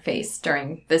smile on her face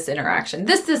during this interaction.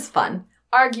 This is fun.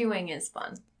 Arguing is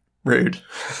fun. Rude.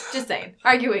 Just saying.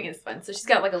 Arguing is fun. So she's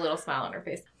got like a little smile on her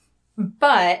face.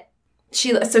 But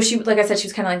she, like I said, she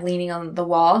was kind of like leaning on the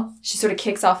wall. She sort of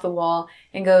kicks off the wall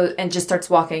and goes and just starts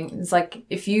walking. It's like,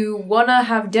 if you want to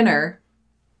have dinner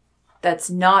that's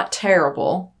not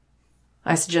terrible,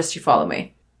 I suggest you follow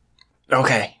me.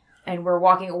 Okay. And we're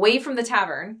walking away from the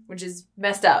tavern, which is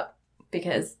messed up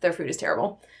because their food is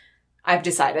terrible. I've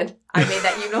decided. I made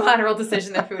that unilateral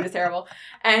decision that food is terrible.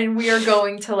 And we are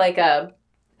going to like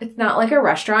it's not like a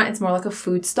restaurant. It's more like a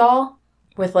food stall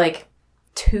with like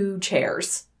 2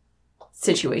 chairs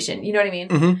situation. You know what I mean?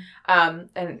 Mm-hmm.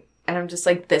 And I'm just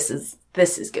like, this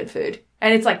is good food.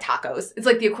 And it's like tacos. It's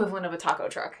like the equivalent of a taco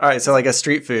truck. All right. So like a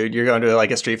street food, you're going to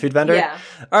like a street food vendor? Yeah.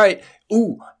 All right.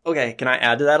 Ooh. Okay. Can I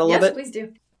add to that a little bit? Yes, please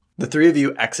do. The 3 of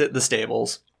you exit the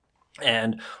stables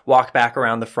and walk back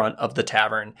around the front of the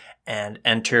tavern and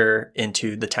enter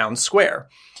into the town square,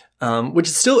 which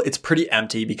is still, it's pretty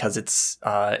empty because it's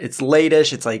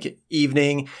late-ish. It's like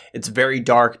evening. It's very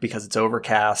dark because it's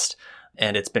overcast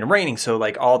and it's been raining. So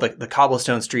like all the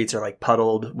cobblestone streets are like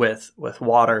puddled with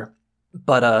water,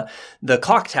 but the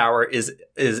clock tower is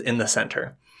in the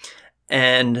center,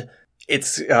 and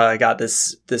it's got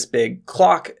this big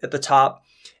clock at the top,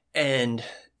 and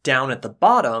down at the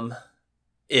bottom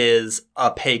is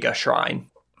a Pega shrine.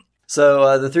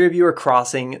 So the 3 of you are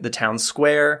crossing the town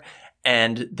square,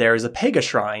 and there's a Pega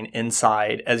shrine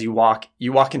inside. As you walk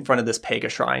in front of this Pega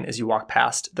shrine as you walk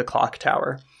past the clock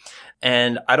tower.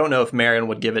 And I don't know if Marion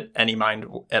would give it any mind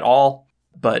at all,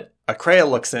 but Akreia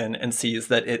looks in and sees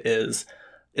that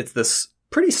it's this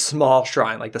pretty small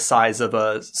shrine, like the size of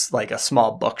a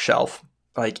small bookshelf,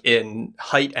 like in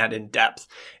height and in depth.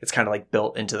 It's kind of like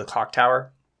built into the clock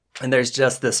tower. And there's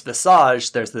just this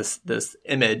visage, there's this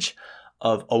image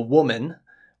of a woman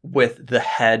with the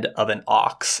head of an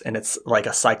ox, and it's like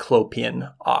a cyclopean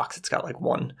ox. It's got like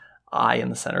one eye in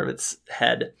the center of its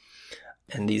head,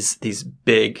 and these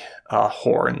big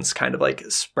horns kind of like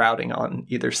sprouting on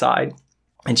either side.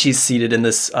 And she's seated in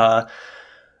this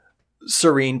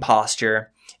serene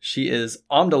posture. She is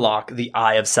Amdalak, the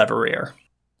Eye of Severir.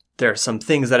 There are some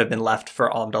things that have been left for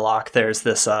Amdalak. There's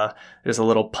this there's a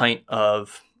little pint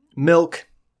of milk,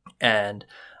 and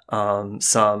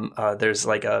there's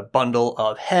like a bundle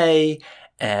of hay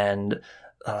and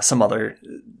some other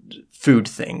food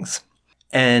things.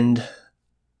 And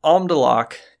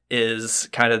Amdalak is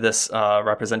kind of this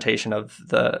representation of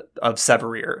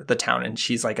Severir, the town, and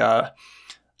she's like a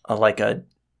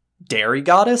dairy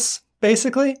goddess,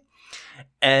 basically.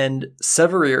 And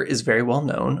Severir is very well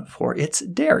known for its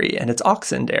dairy and its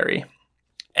oxen dairy.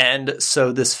 And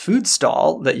so this food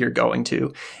stall that you're going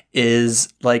to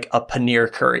is like a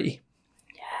paneer curry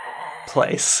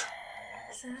place.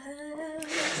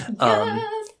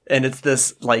 And it's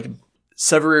this like,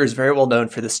 Severir is very well known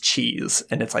for this cheese,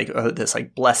 and it's like this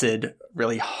like blessed,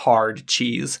 really hard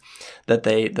cheese that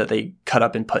they cut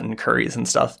up and put in curries and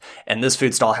stuff. And this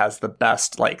food stall has the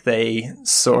best, like they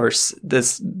source,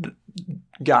 this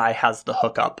guy has the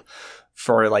hookup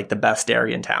for like the best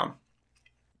dairy in town.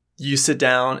 You sit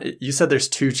down. You said there's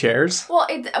 2 chairs. Well,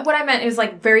 what I meant is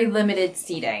like very limited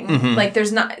seating. Mm-hmm. Like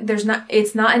there's not.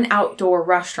 It's not an outdoor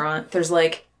restaurant. There's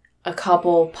like a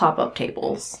couple pop-up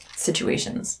tables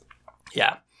situations.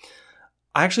 Yeah,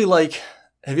 I actually like.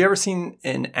 Have you ever seen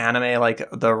in anime like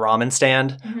the ramen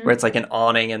stand where it's like an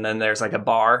awning and then there's like a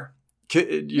bar?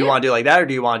 You want to do like that, or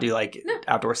do you want to do like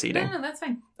outdoor seating? No, that's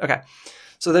fine. Okay,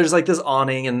 so there's like this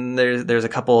awning and there's a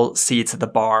couple seats at the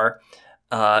bar.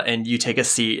 And you take a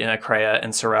seat, and Akreia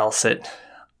and Sorel sit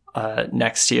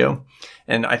next to you.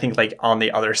 And I think like on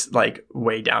the other, like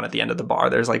way down at the end of the bar,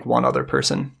 there's like one other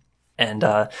person. And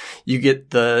you get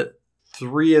the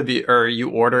 3 of you, or you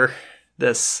order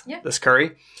this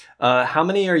curry. How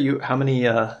many are you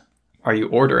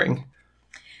ordering?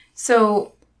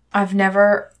 So I've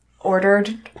never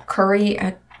ordered curry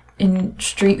in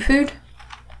street food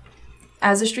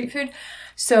as a street food.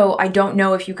 So I don't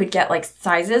know if you could get, like,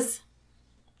 sizes.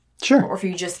 Sure. Or if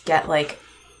you just get, like,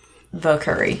 the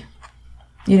curry.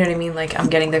 You know what I mean? Like, I'm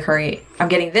getting the curry. I'm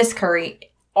getting this curry.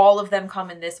 All of them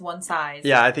come in this one size.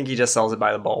 Yeah, I think he just sells it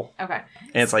by the bowl. Okay.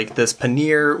 And it's like this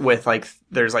paneer with like,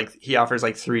 there's like, he offers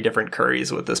like 3 different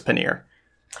curries with this paneer.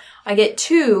 I get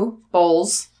 2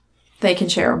 bowls. They can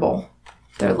share a bowl.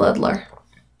 They're Lidler.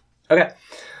 Okay.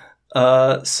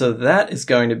 So that is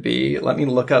going to be, let me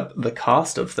look up the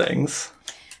cost of things.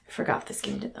 I forgot this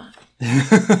game did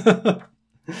that.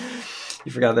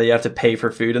 You forgot that you have to pay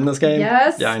for food in this game?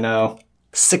 Yes. Yeah, I know.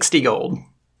 60 gold.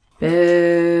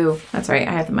 Boo. That's right.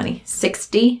 I have the money.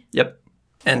 60. Yep.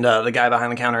 And the guy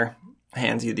behind the counter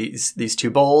hands you these 2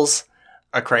 bowls.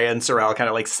 Akreya and Sorrel kind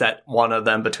of like set one of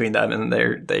them between them, and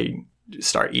they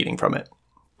start eating from it.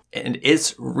 And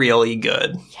it's really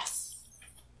good. Yes.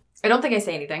 I don't think I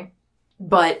say anything,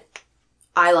 but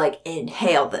I like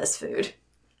inhale this food.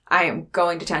 I am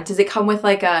going to town. Does it come with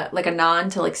like a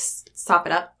naan to like sop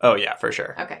it up? Oh yeah, for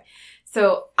sure. Okay.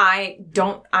 So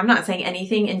I'm not saying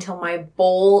anything until my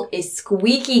bowl is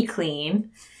squeaky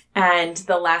clean and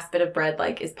the last bit of bread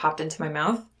like is popped into my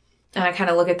mouth. And I kind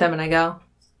of look at them and I go,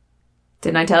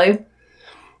 didn't I tell you?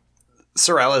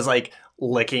 Sorrel is like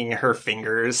licking her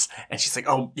fingers and she's like,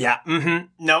 oh yeah,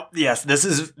 nope, yes, this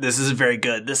is very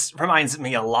good. This reminds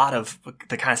me a lot of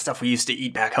the kind of stuff we used to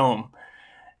eat back home.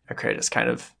 Akreya just kind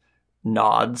of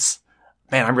nods.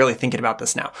 Man, I'm really thinking about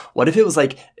this now. What if it was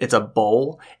like, it's a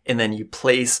bowl and then you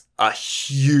place a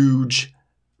huge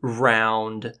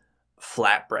round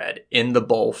flatbread in the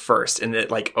bowl first, and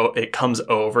it like, it comes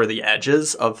over the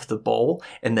edges of the bowl,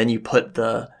 and then you put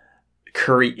the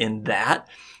curry in that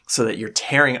so that you're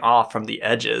tearing off from the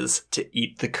edges to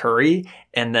eat the curry.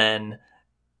 And then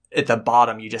at the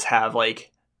bottom, you just have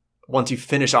like, once you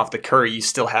finish off the curry, you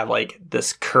still have like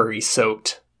this curry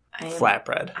soaked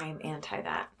flatbread. I'm anti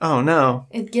that. Oh no.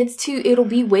 It'll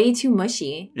be way too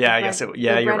mushy. Yeah, I guess you're right.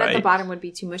 The bread at the bottom would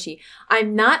be too mushy.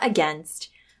 I'm not against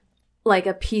like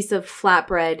a piece of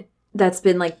flatbread that's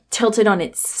been like tilted on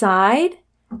its side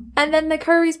and then the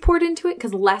curry's poured into it,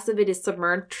 because less of it is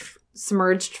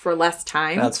submerged for less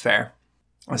time. That's fair.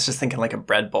 I was just thinking like a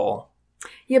bread bowl.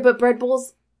 Yeah, but bread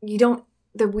bowls, you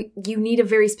need a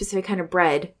very specific kind of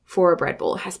bread for a bread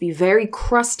bowl. It has to be very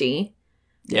crusty.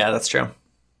 Yeah, that's true.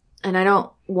 And I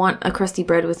don't want a crusty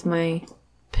bread with my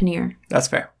paneer. That's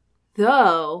fair.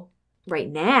 Though, right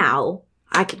now,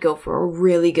 I could go for a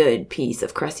really good piece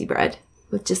of crusty bread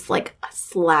with just like a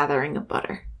slathering of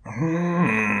butter.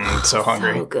 So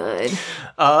hungry. So good.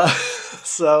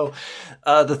 So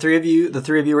the three of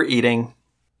you are eating.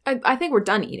 I think we're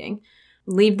done eating.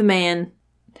 Leave the man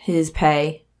his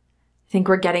pay. I think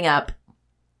we're getting up.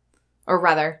 Or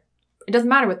rather, it doesn't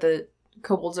matter what the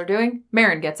kobolds are doing.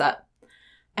 Marin gets up.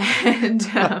 And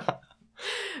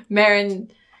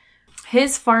Marin,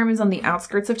 his farm is on the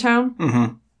outskirts of town.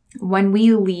 Mm-hmm. When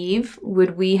we leave,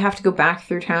 would we have to go back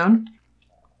through town?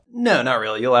 No, not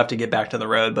really. You'll have to get back to the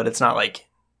road, but it's not like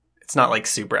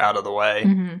super out of the way.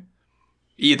 Mm-hmm.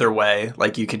 Either way,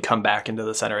 like you could come back into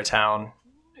the center of town.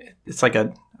 It's like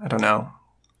a, I don't know,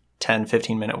 10,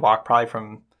 15 minute walk probably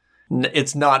from,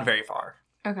 it's not very far.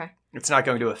 Okay. It's not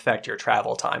going to affect your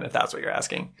travel time, if that's what you're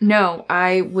asking. No,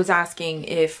 I was asking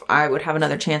if I would have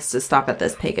another chance to stop at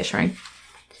this Pega shrine.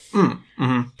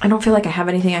 Mm-hmm. I don't feel like I have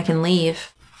anything I can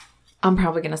leave. I'm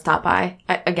probably going to stop by.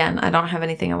 I don't have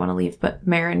anything I want to leave, but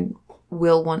Marin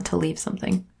will want to leave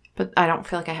something. But I don't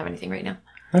feel like I have anything right now.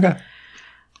 Okay.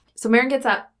 So Marin gets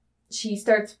up. She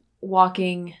starts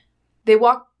walking. They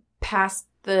walk past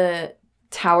the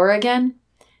tower again.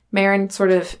 Marin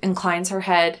sort of inclines her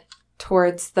head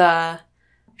towards the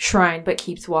shrine, but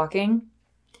keeps walking.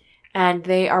 And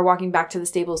they are walking back to the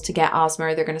stables to get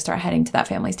Osmer. They're going to start heading to that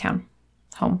family's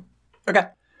home. Okay.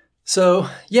 So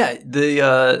yeah,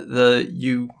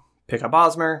 you pick up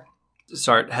Osmer,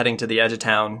 start heading to the edge of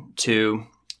town to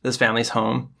this family's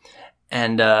home,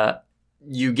 and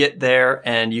you get there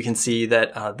and you can see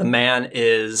that the man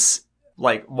is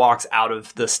like walks out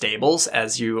of the stables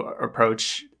as you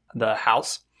approach the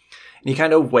house, and he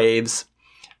kind of waves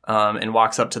and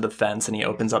walks up to the fence, and he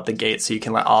opens up the gate so you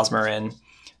can let Osmer in.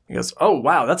 He goes, "Oh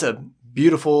wow, that's a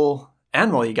beautiful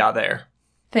animal you got there."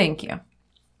 Thank you.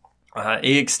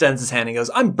 He extends his hand and goes,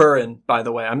 "I'm Burin, by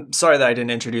the way. I'm sorry that I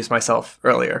didn't introduce myself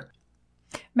earlier."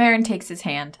 Marin takes his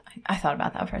hand. I thought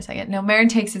about that for a second. No, Marin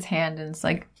takes his hand and it's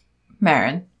like,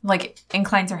 Marin, like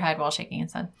inclines her head while shaking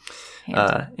his hand.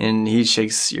 And he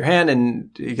shakes your hand and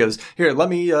he goes, "Here, let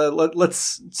me,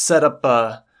 let's set up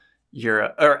or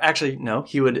actually, no,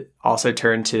 he would also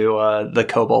turn to the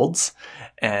kobolds.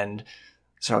 And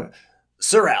so,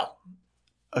 Sorrel,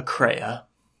 Akreya,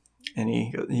 And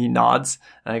he nods.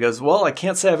 And he goes, well, I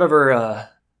can't say I've ever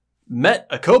met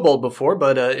a kobold before,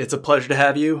 but it's a pleasure to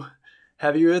have you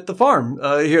at the farm.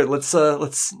 Here,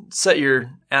 let's set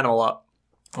your animal up.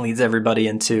 Leads everybody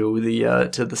into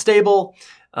to the stable.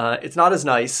 It's not as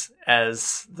nice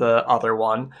as the other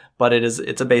one, but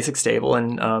it's a basic stable,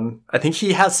 and I think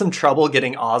he has some trouble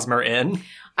getting Osmer in.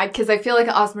 Because I feel like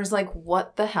Osmer's like,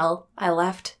 what the hell? I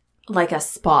left like a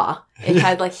spa. It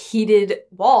had like heated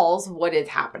walls. What is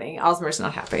happening? Osmer's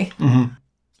not happy. Mm-hmm.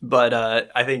 But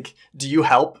I think, do you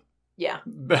help? Yeah.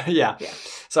 Yeah.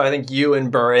 So I think you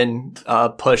and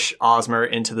Burin push Osmer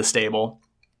into the stable,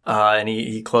 and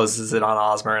he closes it on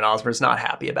Osmer, and Osmer's not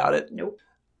happy about it. Nope.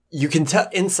 You can tell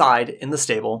inside in the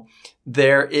stable,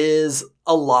 there is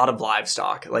a lot of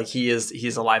livestock. Like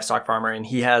he's a livestock farmer, and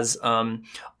he has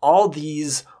all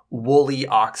these woolly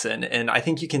oxen, and I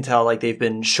think you can tell like they've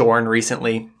been shorn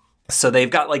recently. So they've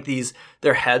got like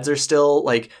their heads are still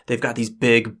like, they've got these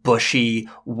big bushy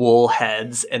wool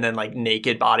heads and then like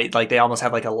naked body. Like they almost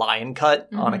have like a lion cut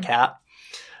on a cat,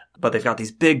 but they've got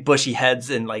these big bushy heads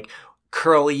and like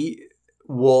curly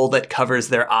wool that covers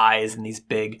their eyes and these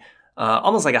big,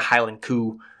 almost like a Highland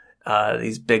coo,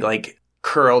 these big like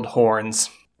curled horns.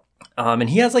 And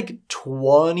he has like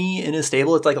 20 in his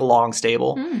stable. It's like a long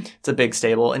stable. It's a big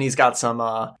stable. And he's got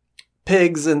some,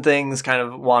 pigs and things kind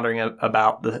of wandering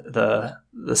about the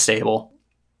stable.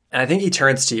 And I think he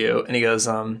turns to you and he goes,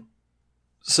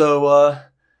 so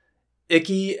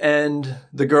Icky and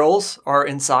the girls are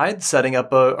inside setting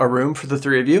up a room for the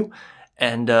three of you.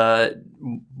 And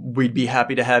we'd be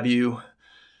happy to have you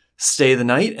stay the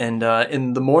night. And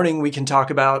in the morning, we can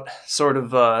talk about sort of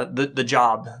the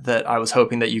job that I was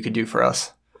hoping that you could do for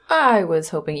us. I was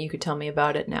hoping you could tell me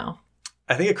about it now.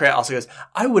 I think Akreya also goes,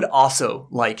 I would also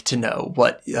like to know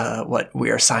what we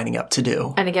are signing up to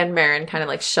do. And again, Marin kind of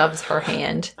like shoves her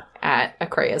hand at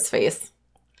Akreya's face.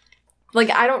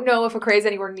 Like, I don't know if Akreya's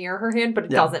anywhere near her hand, but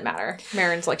it doesn't matter.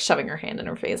 Marin's like shoving her hand in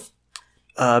her face.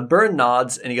 Burin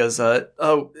nods and he goes,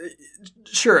 oh,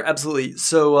 sure, absolutely.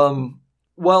 So,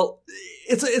 well,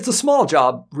 it's a small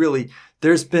job, really.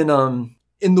 There's been,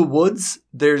 in the woods,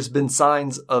 there's been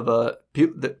signs of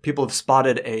that people have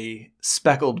spotted a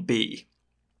speckled bee.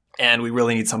 And we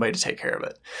really need somebody to take care of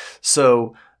it.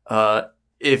 So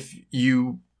if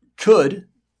you could,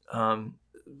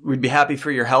 we'd be happy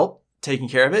for your help taking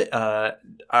care of it.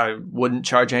 I wouldn't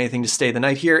charge anything to stay the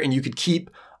night here. And you could keep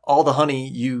all the honey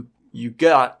you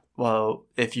got, well,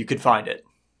 if you could find it.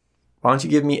 Why don't you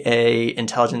give me a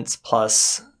intelligence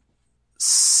plus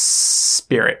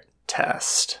spirit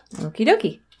test? Okie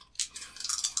dokie.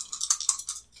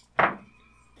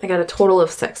 I got a total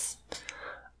of 6.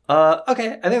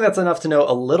 Okay, I think that's enough to know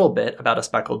a little bit about a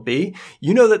speckled bee.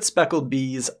 You know that speckled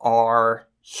bees are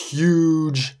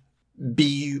huge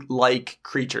bee-like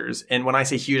creatures. And when I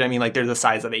say huge, I mean like they're the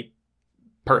size of a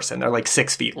person. They're like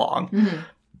 6 feet long. Mm-hmm.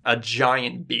 A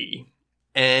giant bee.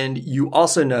 And you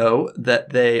also know that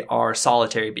they are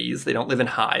solitary bees. They don't live in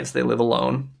hives. They live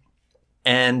alone.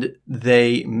 And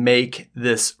they make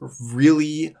this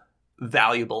really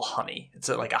valuable honey. It's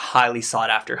like a highly sought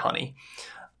after honey.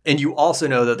 And you also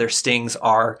know that their stings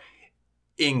are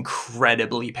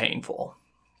incredibly painful.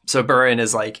 So Burin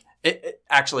is like,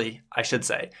 actually, I should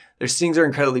say, their stings are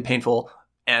incredibly painful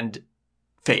and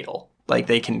fatal. Like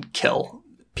they can kill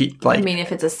people. Like, I mean,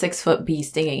 if it's a 6-foot bee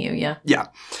stinging you, yeah. Yeah.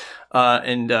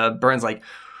 And Burin's like,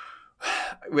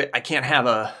 I can't have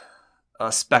a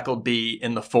speckled bee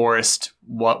in the forest,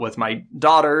 what with my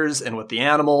daughters and with the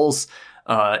animals.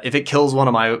 If it kills one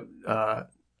of my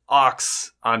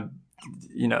ox,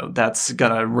 that's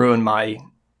gonna ruin my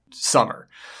summer.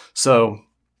 So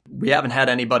we haven't had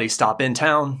anybody stop in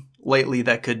town lately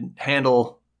that could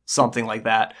handle something like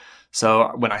that.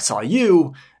 So when I saw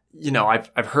you,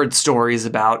 I've heard stories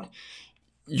about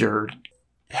your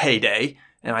heyday,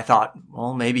 and I thought,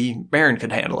 well, maybe Marin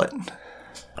could handle it.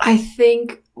 I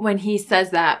think when he says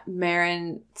that,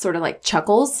 Marin sort of like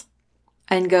chuckles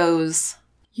and goes,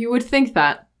 "You would think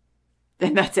that."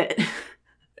 Then that's it.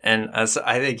 And I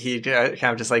think he kind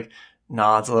of just like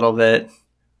nods a little bit.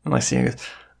 And I see him goes,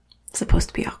 "It's supposed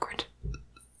to be awkward."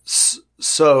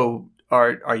 So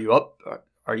are you up?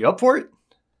 Are you up for it?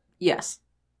 Yes.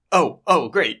 Oh,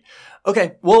 great.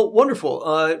 Okay. Well, wonderful.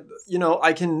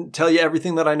 I can tell you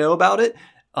everything that I know about it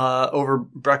over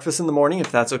breakfast in the morning,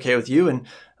 if that's okay with you, and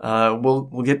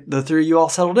we'll get the three of you all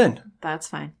settled in. That's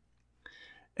fine.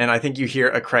 And I think you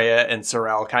hear Akreya and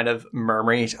Sorrel kind of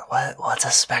murmuring, What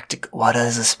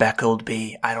is a speckled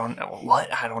bee? I don't know.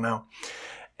 I don't know.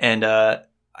 And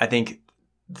I think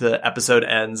the episode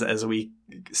ends as we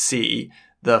see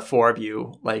the four of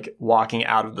you like walking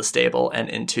out of the stable and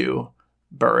into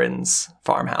Burin's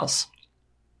farmhouse.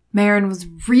 Marin was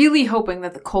really hoping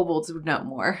that the kobolds would know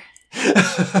more.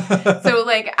 So,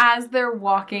 like, as they're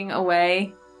walking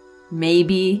away,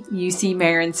 maybe you see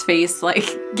Marin's face, like,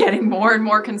 getting more and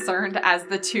more concerned as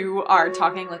the two are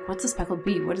talking, like, what's a speckled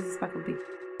bee? What is a speckled bee?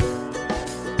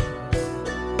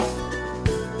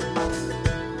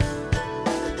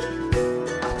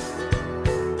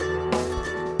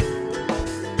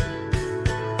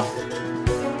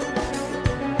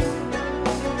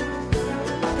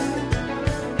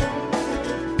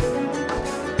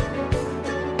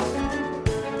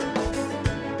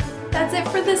 That's it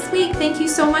for this week. Thank you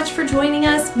so much for joining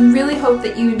us. We really hope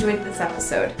that you enjoyed this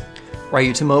episode.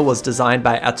 Ryutumo was designed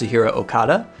by Atsuhiro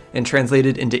Okada and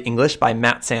translated into English by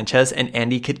Matt Sanchez and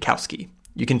Andy Kitkowski.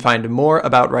 You can find more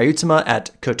about Ryutuma at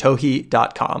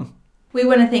kotohi.com. We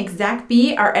want to thank Zach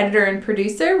B., our editor and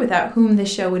producer, without whom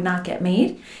this show would not get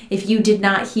made. If you did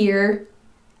not hear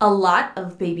a lot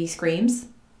of baby screams,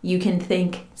 you can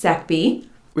thank Zach B.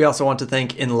 We also want to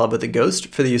thank In Love with a Ghost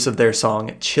for the use of their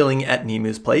song Chilling at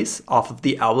Nemu's Place off of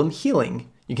the album Healing.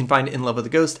 You can find In Love with a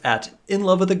Ghost at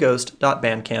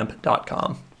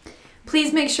inlovewithaghost.bandcamp.com.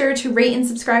 Please make sure to rate and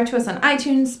subscribe to us on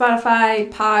iTunes, Spotify,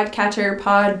 Podcatcher,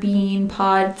 Podbean,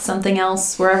 Pod something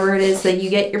else, wherever it is that you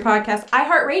get your podcast.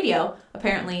 iHeartRadio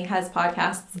apparently has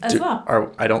podcasts as well.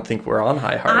 I don't think we're on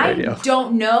iHeartRadio. I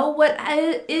don't know what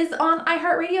is on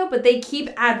iHeartRadio, but they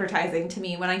keep advertising to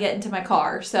me when I get into my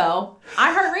car. So,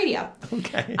 iHeartRadio.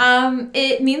 Okay.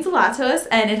 It means a lot to us,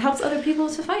 and it helps other people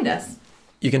to find us.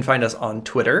 You can find us on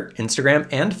Twitter, Instagram,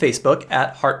 and Facebook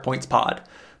at HeartPointsPod.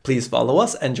 Please follow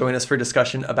us and join us for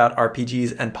discussion about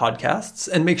RPGs and podcasts,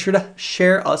 and make sure to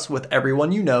share us with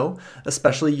everyone you know,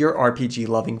 especially your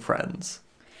RPG-loving friends.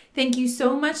 Thank you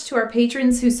so much to our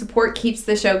patrons whose support keeps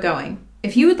the show going.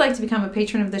 If you would like to become a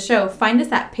patron of the show, find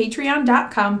us at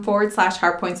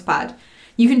patreon.com/HeartPointsPod.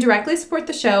 You can directly support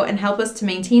the show and help us to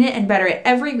maintain it and better it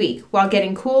every week while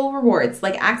getting cool rewards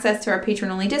like access to our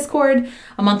patron-only Discord,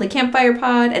 a monthly campfire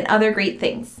pod, and other great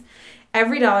things.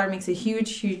 Every dollar makes a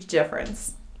huge, huge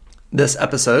difference. This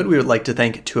episode, we would like to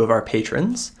thank two of our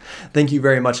patrons. Thank you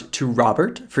very much to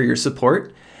Robert for your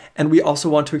support. And we also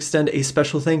want to extend a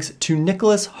special thanks to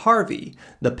Nicholas Harvey,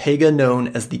 the Pega known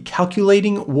as the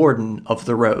Calculating Warden of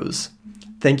the Rose.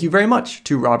 Thank you very much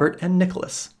to Robert and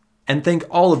Nicholas. And thank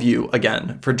all of you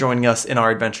again for joining us in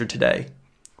our adventure today.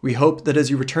 We hope that as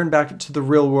you return back to the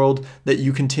real world, that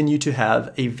you continue to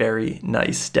have a very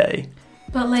nice day.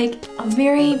 But like a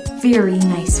very, very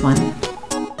nice one.